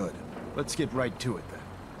 Elder. Good. Let's get right to it then.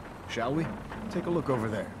 Shall we? Take a look over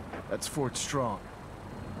there. That's Fort Strong.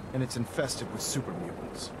 And it's infested with super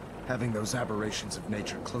mutants. Having those aberrations of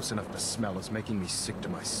nature close enough to smell is making me sick to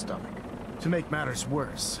my stomach. To make matters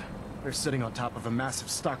worse, they're sitting on top of a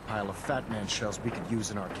massive stockpile of Fat Man shells we could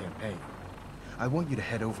use in our campaign. I want you to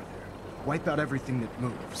head over there, wipe out everything that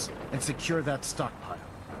moves, and secure that stockpile.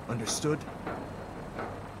 Understood?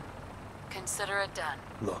 Consider it done.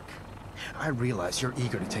 Look, I realize you're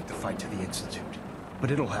eager to take the fight to the Institute, but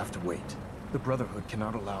it'll have to wait. The Brotherhood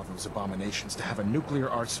cannot allow those abominations to have a nuclear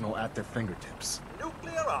arsenal at their fingertips.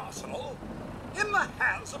 Nuclear arsenal? In the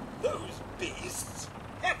hands of those beasts?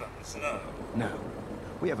 Heavens, no. Now,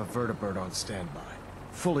 we have a vertibird on standby,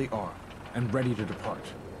 fully armed, and ready to depart.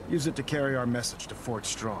 Use it to carry our message to Fort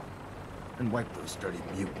Strong, and wipe those dirty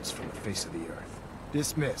mutants from the face of the earth.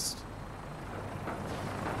 Dismissed.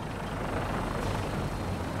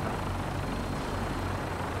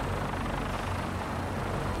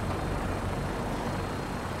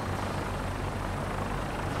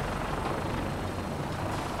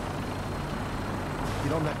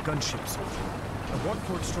 Get on that gunship, soldier. I want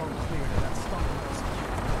Fort Strong cleared and that stockpile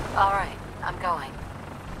secured. All right, I'm going.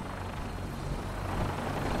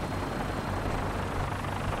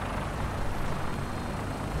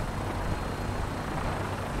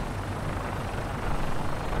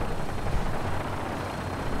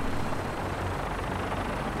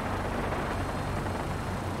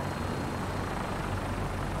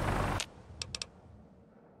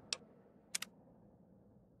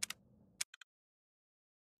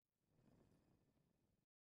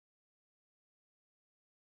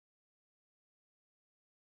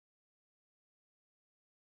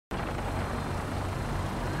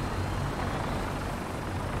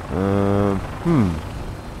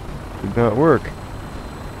 Did not work.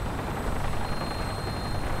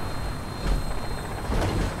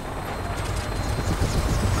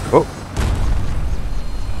 Oh.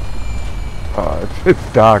 Oh,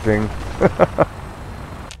 it's docking.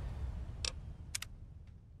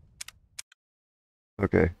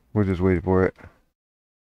 Okay, we'll just wait for it.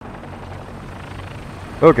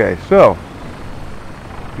 Okay, so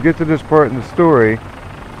you get to this part in the story,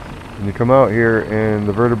 and you come out here, and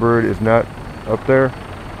the vertibird is not up there.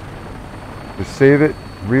 Just save it,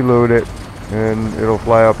 reload it, and it'll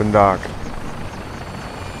fly up and dock.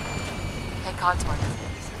 Hey, Cogsworth.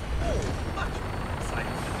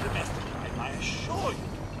 I assure you.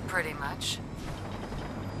 Pretty much.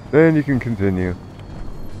 Then you can continue.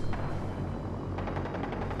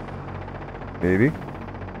 Maybe.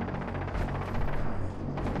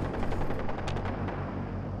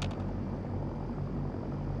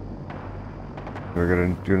 We're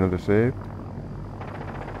gonna do another save.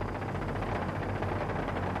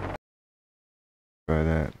 Try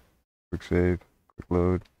that. Quick save, quick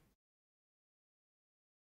load.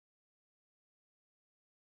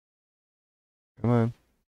 Come on.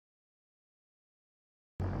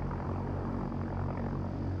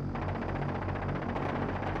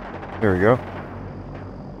 There we go.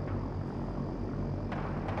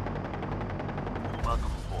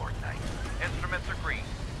 Welcome aboard, Knight. Instruments are green,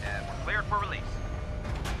 and we're cleared for release.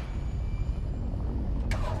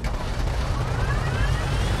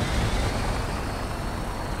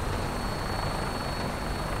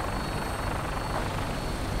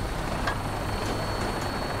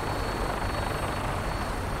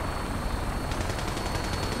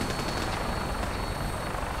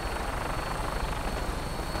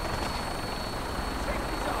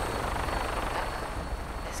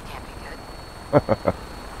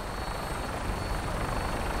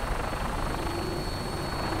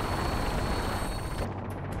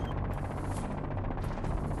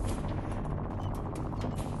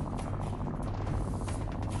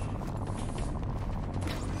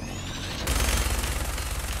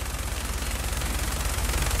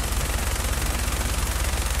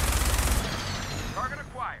 Target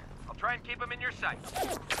acquired. I'll try and keep him in your sight.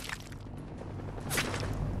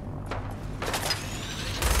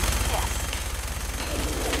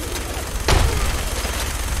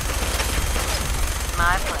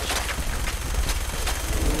 My pleasure.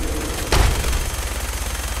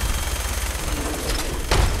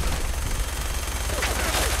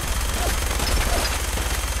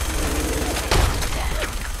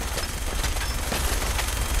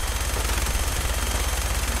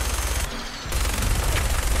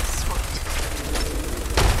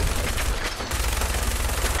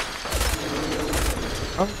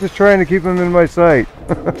 I'm just trying to keep him in my sight.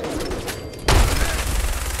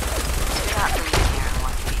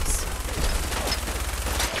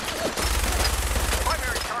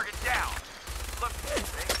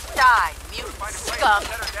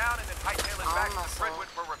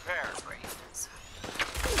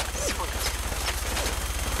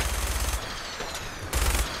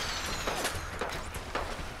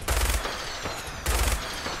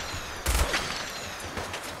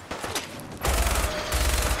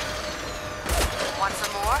 Want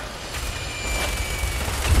some more?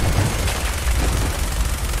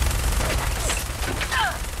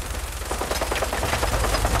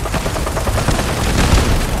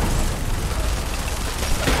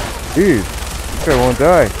 Jeez, this guy won't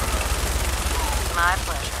die. My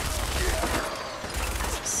pleasure.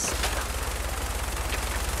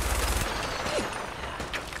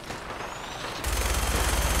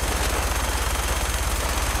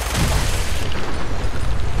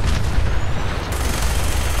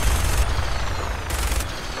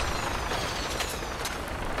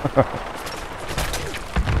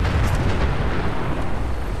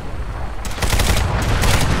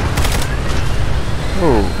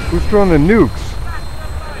 Oh, who's throwing the nukes?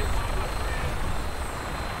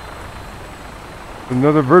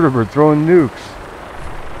 Another vertebrate throwing nukes.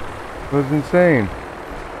 That was insane.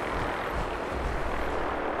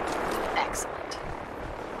 Excellent.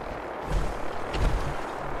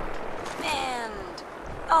 And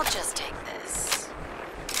I'll just take this.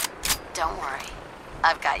 Don't worry.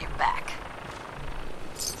 I've got your back.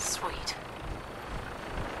 Sweet.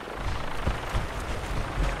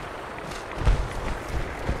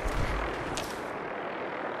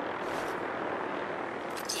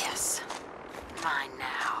 Yes. Mine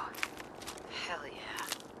now. Hell yeah.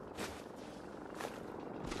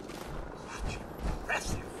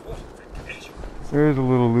 There's a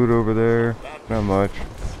little loot over there. Not much.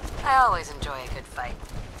 I always enjoy a good fight.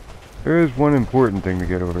 There is one important thing to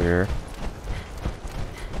get over here.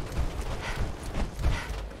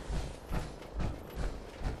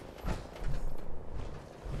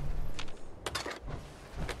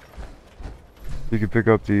 You can pick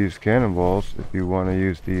up these cannonballs if you want to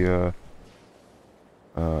use the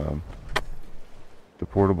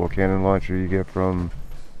portable cannon launcher you get from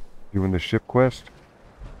doing the ship quest.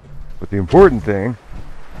 But the important thing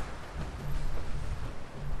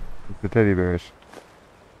the teddy bears.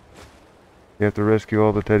 You have to rescue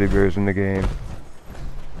all the teddy bears in the game.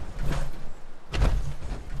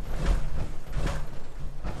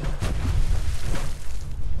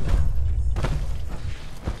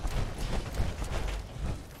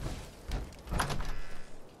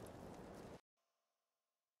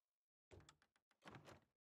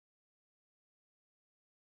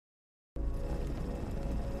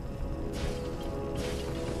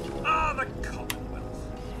 Ah, the Commonwealth.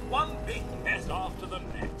 One big mess after the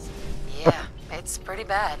next. Yeah, it's pretty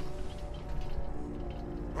bad.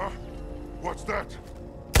 Huh? What's that?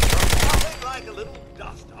 Nothing like a little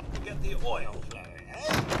dust up to get the oil flowing,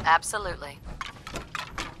 eh? Absolutely.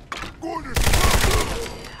 Good.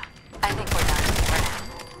 I think we're done for now.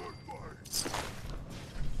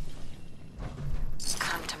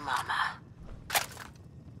 Come to Mama.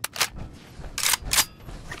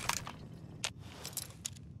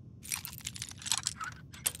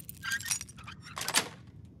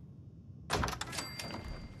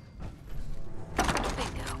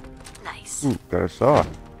 Bingo. Nice. Ooh, got a saw.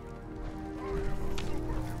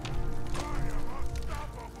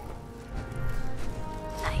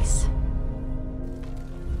 Nice.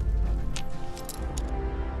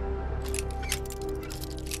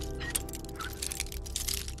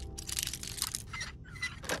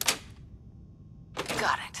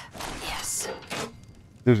 Got it. Yes.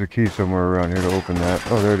 There's a key somewhere around here to open that.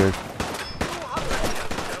 Oh, there it is.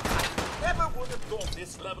 Never would have thought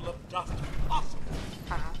this level of dust possible.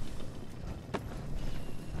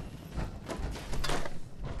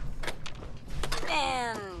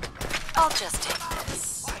 And I'll just take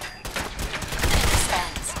this.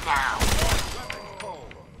 Dispense now.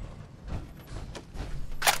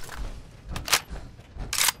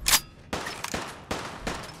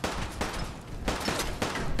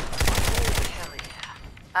 Hell yeah.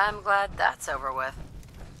 I'm glad that's over with.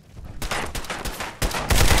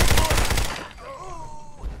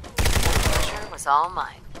 Pleasure was all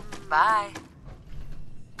mine. Bye.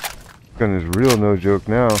 Gun is real no joke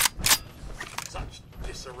now. Such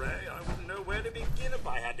disarray, I wouldn't know where to begin if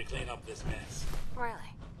I had to clean up this mess. Really?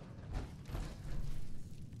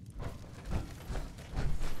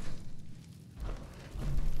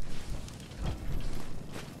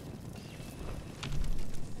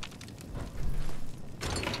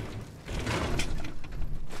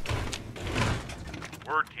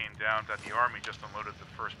 Word came down that the Army just unloaded the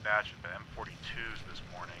first batch of M42s this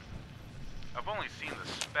morning. I've only seen the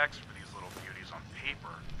specs for these little beauties on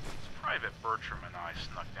paper. So Private Bertram and I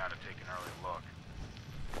snuck down to take an early look.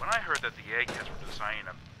 When I heard that the eggheads were designing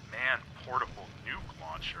a man-portable nuke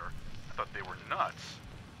launcher, I thought they were nuts.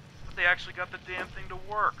 But they actually got the damn thing to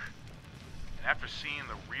work. And after seeing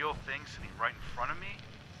the real thing sitting right in front of me,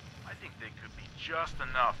 I think they could be just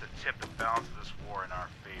enough to tip the balance of this war in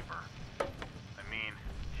our favor. I mean,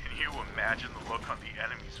 can you imagine the look on the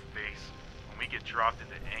enemy's face when we get dropped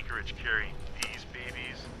into Anchorage carrying these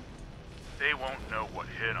babies? They won't know what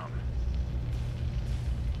hit them.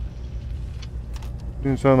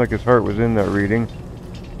 Didn't sound like his heart was in that reading.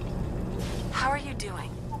 How are you doing?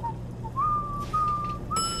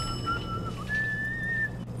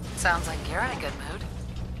 Sounds like you're in a good mood.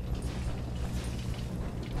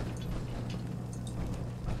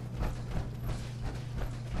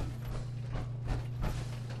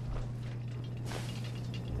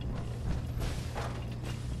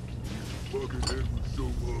 Buckethead would show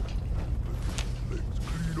up. Legs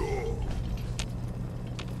clean off.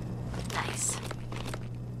 Nice.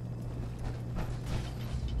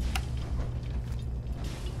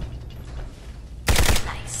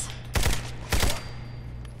 Nice.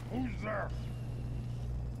 Who's there?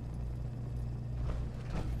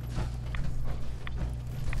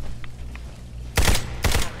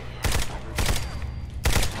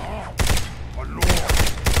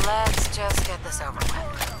 Let's just get this over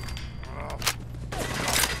with.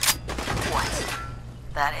 What?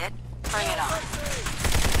 That it? Bring it on.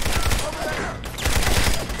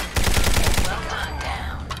 Welcome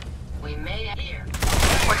down. We made it here.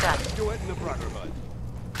 We're done. Do it in the Brotherhood.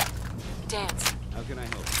 Dance. How can I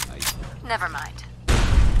help? Never mind.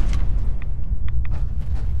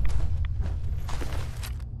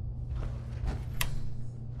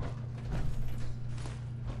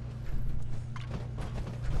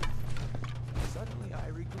 Suddenly I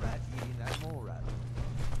regret eating that mole rat.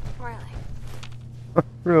 Really?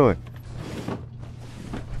 Really?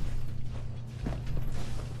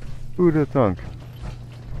 Who'd have thunk?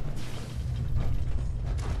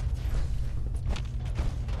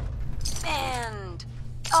 And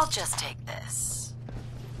I'll just take this.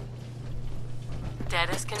 Dead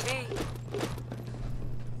as can be.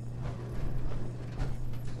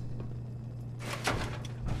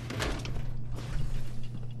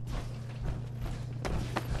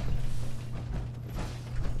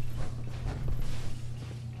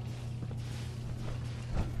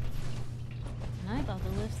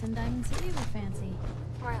 gifts in Diamond City were fancy.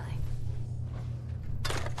 Really?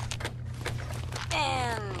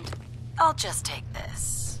 And I'll just take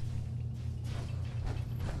this.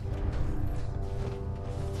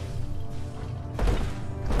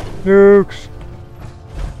 Nukes!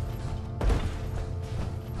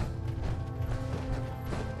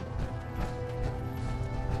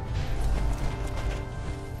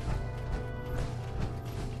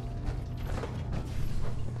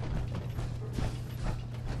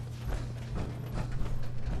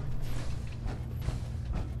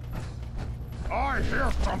 I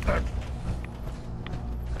hear something.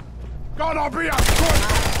 Gonna be a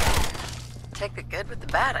good. Take the good with the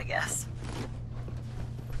bad, I guess.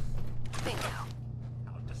 Bingo.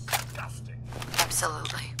 How disgusting.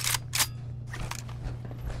 Absolutely.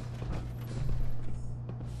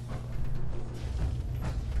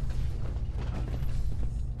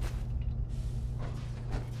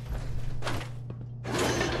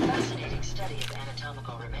 Fascinating study of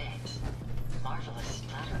anatomical remains. Marvelous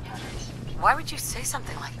splatter patterns. Why would you say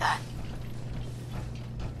something like that?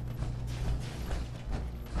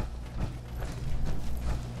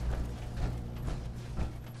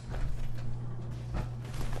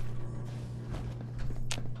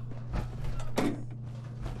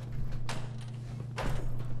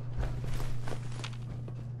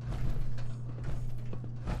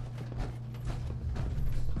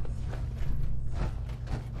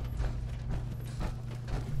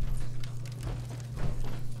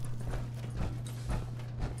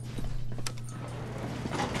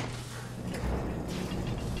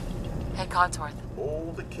 Codsworth.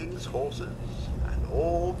 All the king's horses and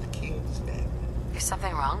all the king's men. Is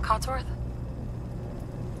something wrong, Codsworth?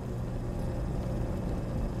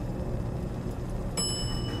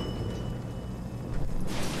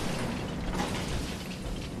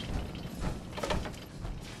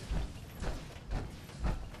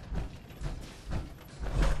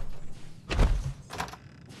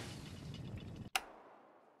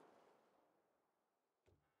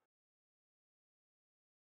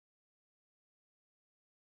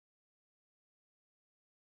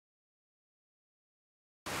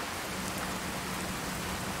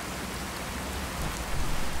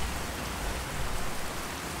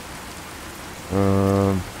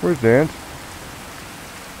 Where's Dance?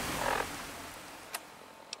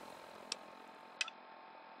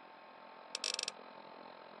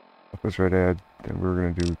 That's right, Ad. That we were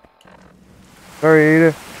gonna do. Sorry,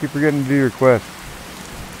 Ada. Keep forgetting to do your quest.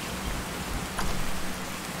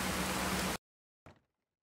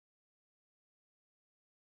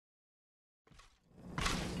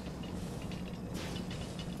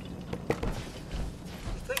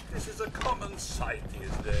 You think this is a common sight these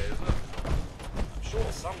days? I'm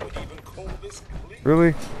sure some would even call this clean.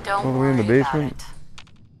 Really? Don't all the way in the worry about basement? it.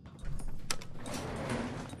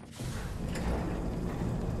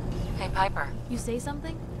 Hey, Piper. You say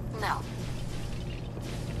something? No.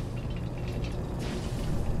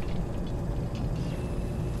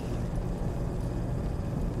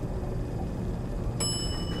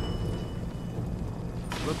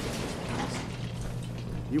 Look at this place.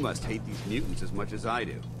 You must hate these mutants as much as I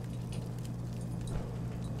do.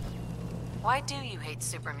 Why do you hate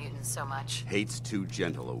super mutants so much? Hate's too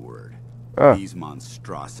gentle a word. Ah. These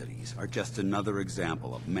monstrosities are just another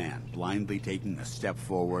example of man blindly taking a step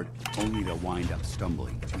forward, only to wind up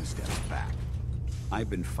stumbling 2 steps back. I've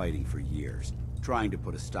been fighting for years, trying to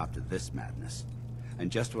put a stop to this madness. And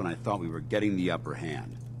just when I thought we were getting the upper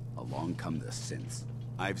hand, along come the synths.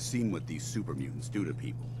 I've seen what these super mutants do to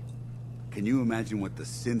people. Can you imagine what the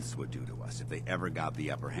synths would do to us if they ever got the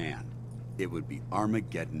upper hand? It would be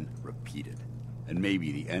Armageddon repeated, and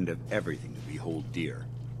maybe the end of everything that we hold dear.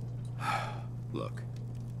 Look,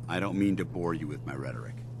 I don't mean to bore you with my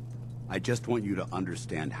rhetoric. I just want you to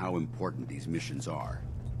understand how important these missions are.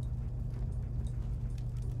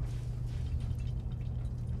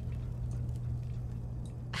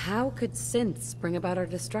 How could synths bring about our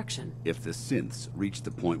destruction? If the synths reached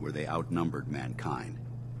the point where they outnumbered mankind,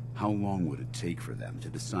 how long would it take for them to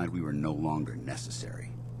decide we were no longer necessary?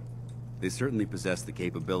 They certainly possess the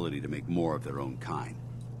capability to make more of their own kind,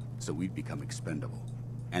 so we'd become expendable.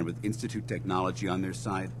 And with Institute technology on their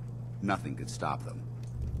side, nothing could stop them.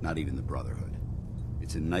 Not even the Brotherhood.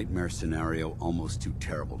 It's a nightmare scenario almost too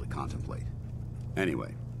terrible to contemplate.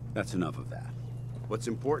 Anyway, that's enough of that. What's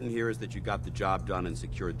important here is that you got the job done and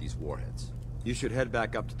secured these warheads. You should head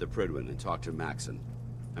back up to the Prydwen and talk to Maxon.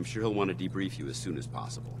 I'm sure he'll want to debrief you as soon as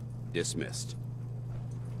possible. Dismissed.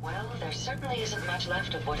 Well, there certainly isn't much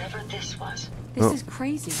left of whatever this was. This is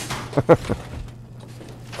crazy.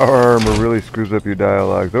 Power armor really screws up your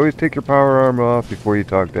dialogues. Always take your power armor off before you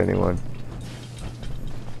talk to anyone.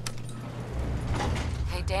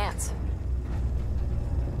 Hey, Dance.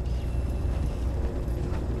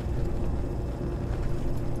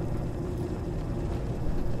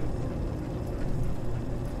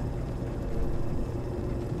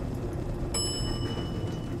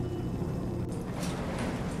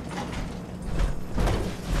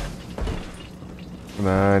 Come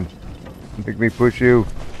on. Make me push you.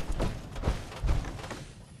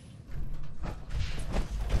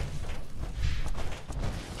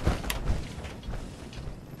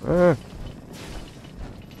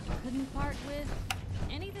 Couldn't part with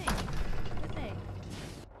anything, could they?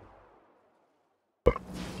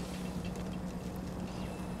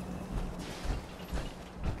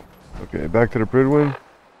 Okay, back to the Pridwin.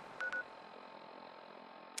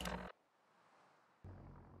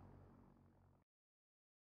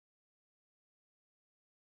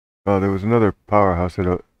 Oh, there was another powerhouse at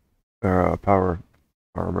a power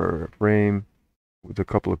armor frame with a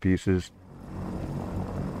couple of pieces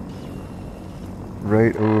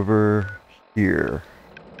right over here.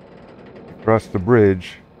 Across the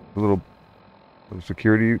bridge, a little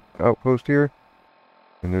security outpost here,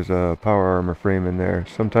 and there's a power armor frame in there.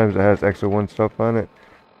 Sometimes it has Exo-1 stuff on it.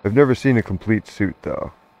 I've never seen a complete suit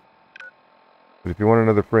though. But if you want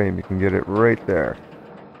another frame, you can get it right there.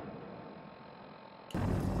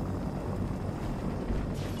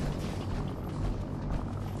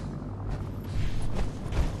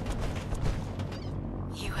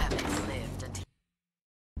 You haven't lived until...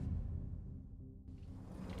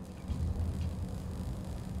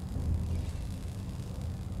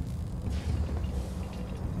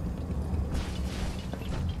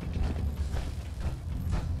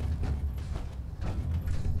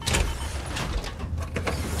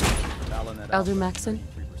 Elder Maxon?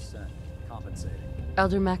 Compensating.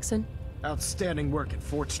 Elder Maxon? Outstanding work at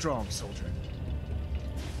Fort Strong, soldier.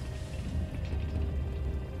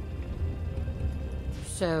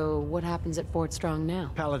 So, what happens at Fort Strong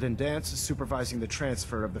now? Paladin Dance is supervising the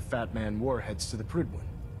transfer of the Fat Man warheads to the Pridwin.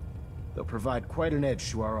 They'll provide quite an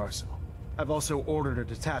edge to our arsenal. I've also ordered a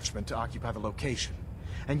detachment to occupy the location,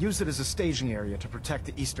 and use it as a staging area to protect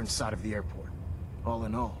the eastern side of the airport. All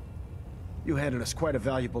in all, you handed us quite a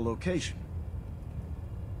valuable location.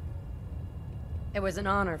 It was an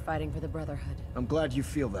honor fighting for the Brotherhood. I'm glad you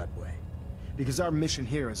feel that way, because our mission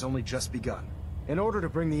here has only just begun. In order to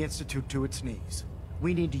bring the Institute to its knees,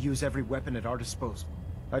 we need to use every weapon at our disposal.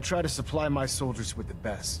 I try to supply my soldiers with the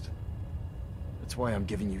best. That's why I'm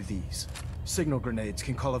giving you these. Signal grenades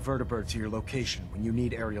can call a vertibird to your location when you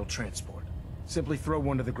need aerial transport. Simply throw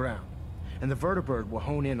one to the ground, and the vertibird will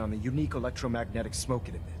hone in on the unique electromagnetic smoke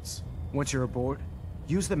it emits. Once you're aboard,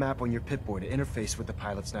 use the map on your Pip-Boy to interface with the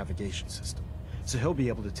pilot's navigation system, so he'll be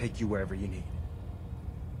able to take you wherever you need.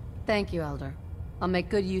 Thank you, Elder. I'll make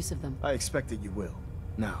good use of them. I expect that you will.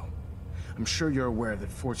 Now, I'm sure you're aware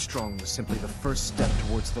that Fort Strong was simply the first step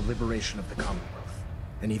towards the liberation of the Commonwealth.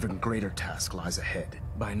 An even greater task lies ahead.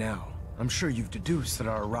 By now, I'm sure you've deduced that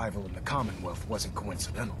our arrival in the Commonwealth wasn't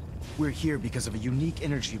coincidental. We're here because of a unique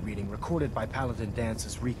energy reading recorded by Paladin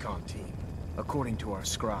Dance's recon team. According to our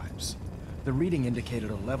scribes, the reading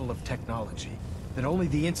indicated a level of technology that only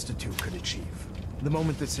the Institute could achieve. The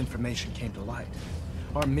moment this information came to light,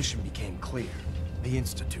 our mission became clear. The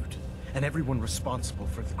Institute, and everyone responsible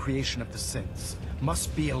for the creation of the synths,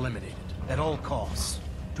 must be eliminated at all costs.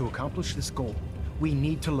 To accomplish this goal, we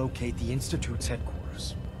need to locate the Institute's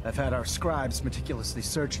headquarters. I've had our scribes meticulously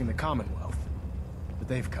searching the Commonwealth, but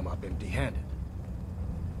they've come up empty-handed.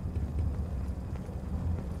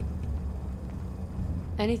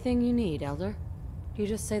 Anything you need, Elder? You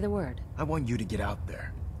just say the word. I want you to get out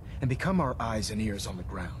there and become our eyes and ears on the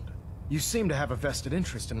ground. You seem to have a vested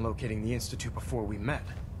interest in locating the Institute before we met,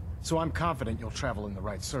 so I'm confident you'll travel in the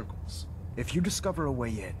right circles. If you discover a way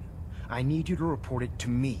in, I need you to report it to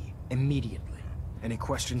me immediately. Any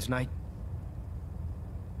questions, Knight?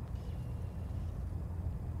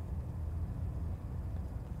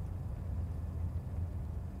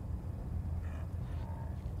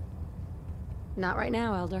 Not right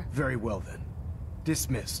now, Elder. Very well then.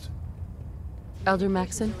 Dismissed. Elder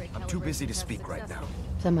Maxon? I'm too busy to speak right now.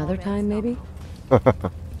 Some other time, maybe?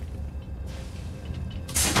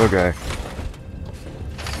 Okay.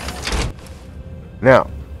 Now,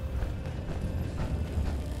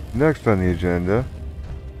 next on the agenda.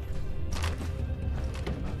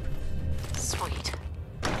 Sweet.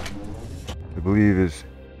 I believe is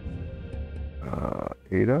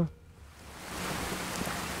Ada.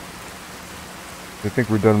 I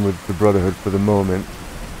think we're done with the Brotherhood for the moment.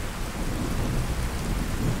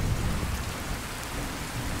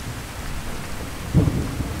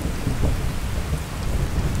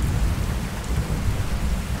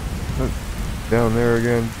 down there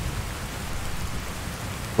again.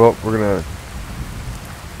 Well, we're gonna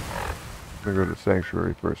go to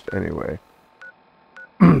Sanctuary first anyway.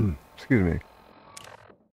 Excuse me.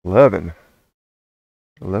 11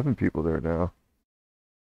 people there now.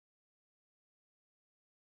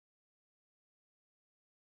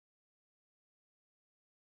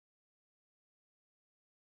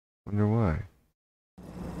 Wonder why.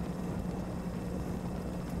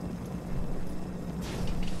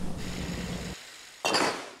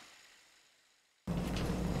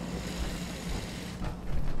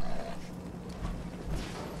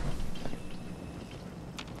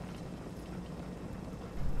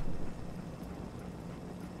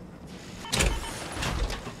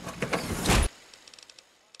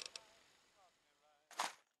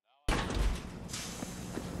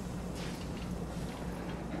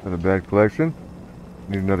 Not a bad collection.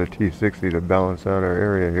 Need another T60 to balance out our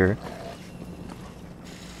area here.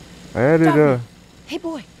 I added Hey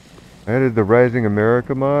boy. I added the Rising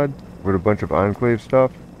America mod with a bunch of Enclave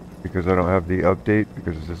stuff because I don't have the update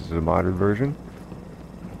because this is a modded version.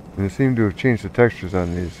 And it seemed to have changed the textures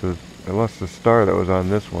on these, so I lost the star that was on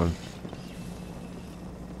this one.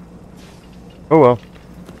 Oh well.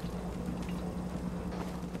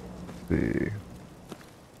 Let's see.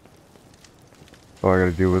 Oh, I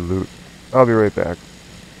gotta deal with loot. I'll be right back.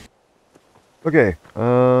 Okay,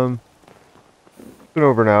 it's been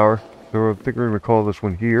over an hour, so I think we're gonna call this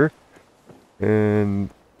one here.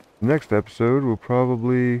 And the next episode we'll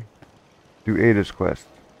probably do Ada's quest.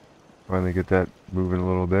 Finally get that moving a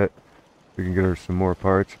little bit. We can get her some more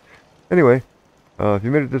parts. Anyway, if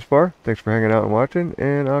you made it this far, thanks for hanging out and watching,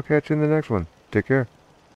 and I'll catch you in the next one. Take care.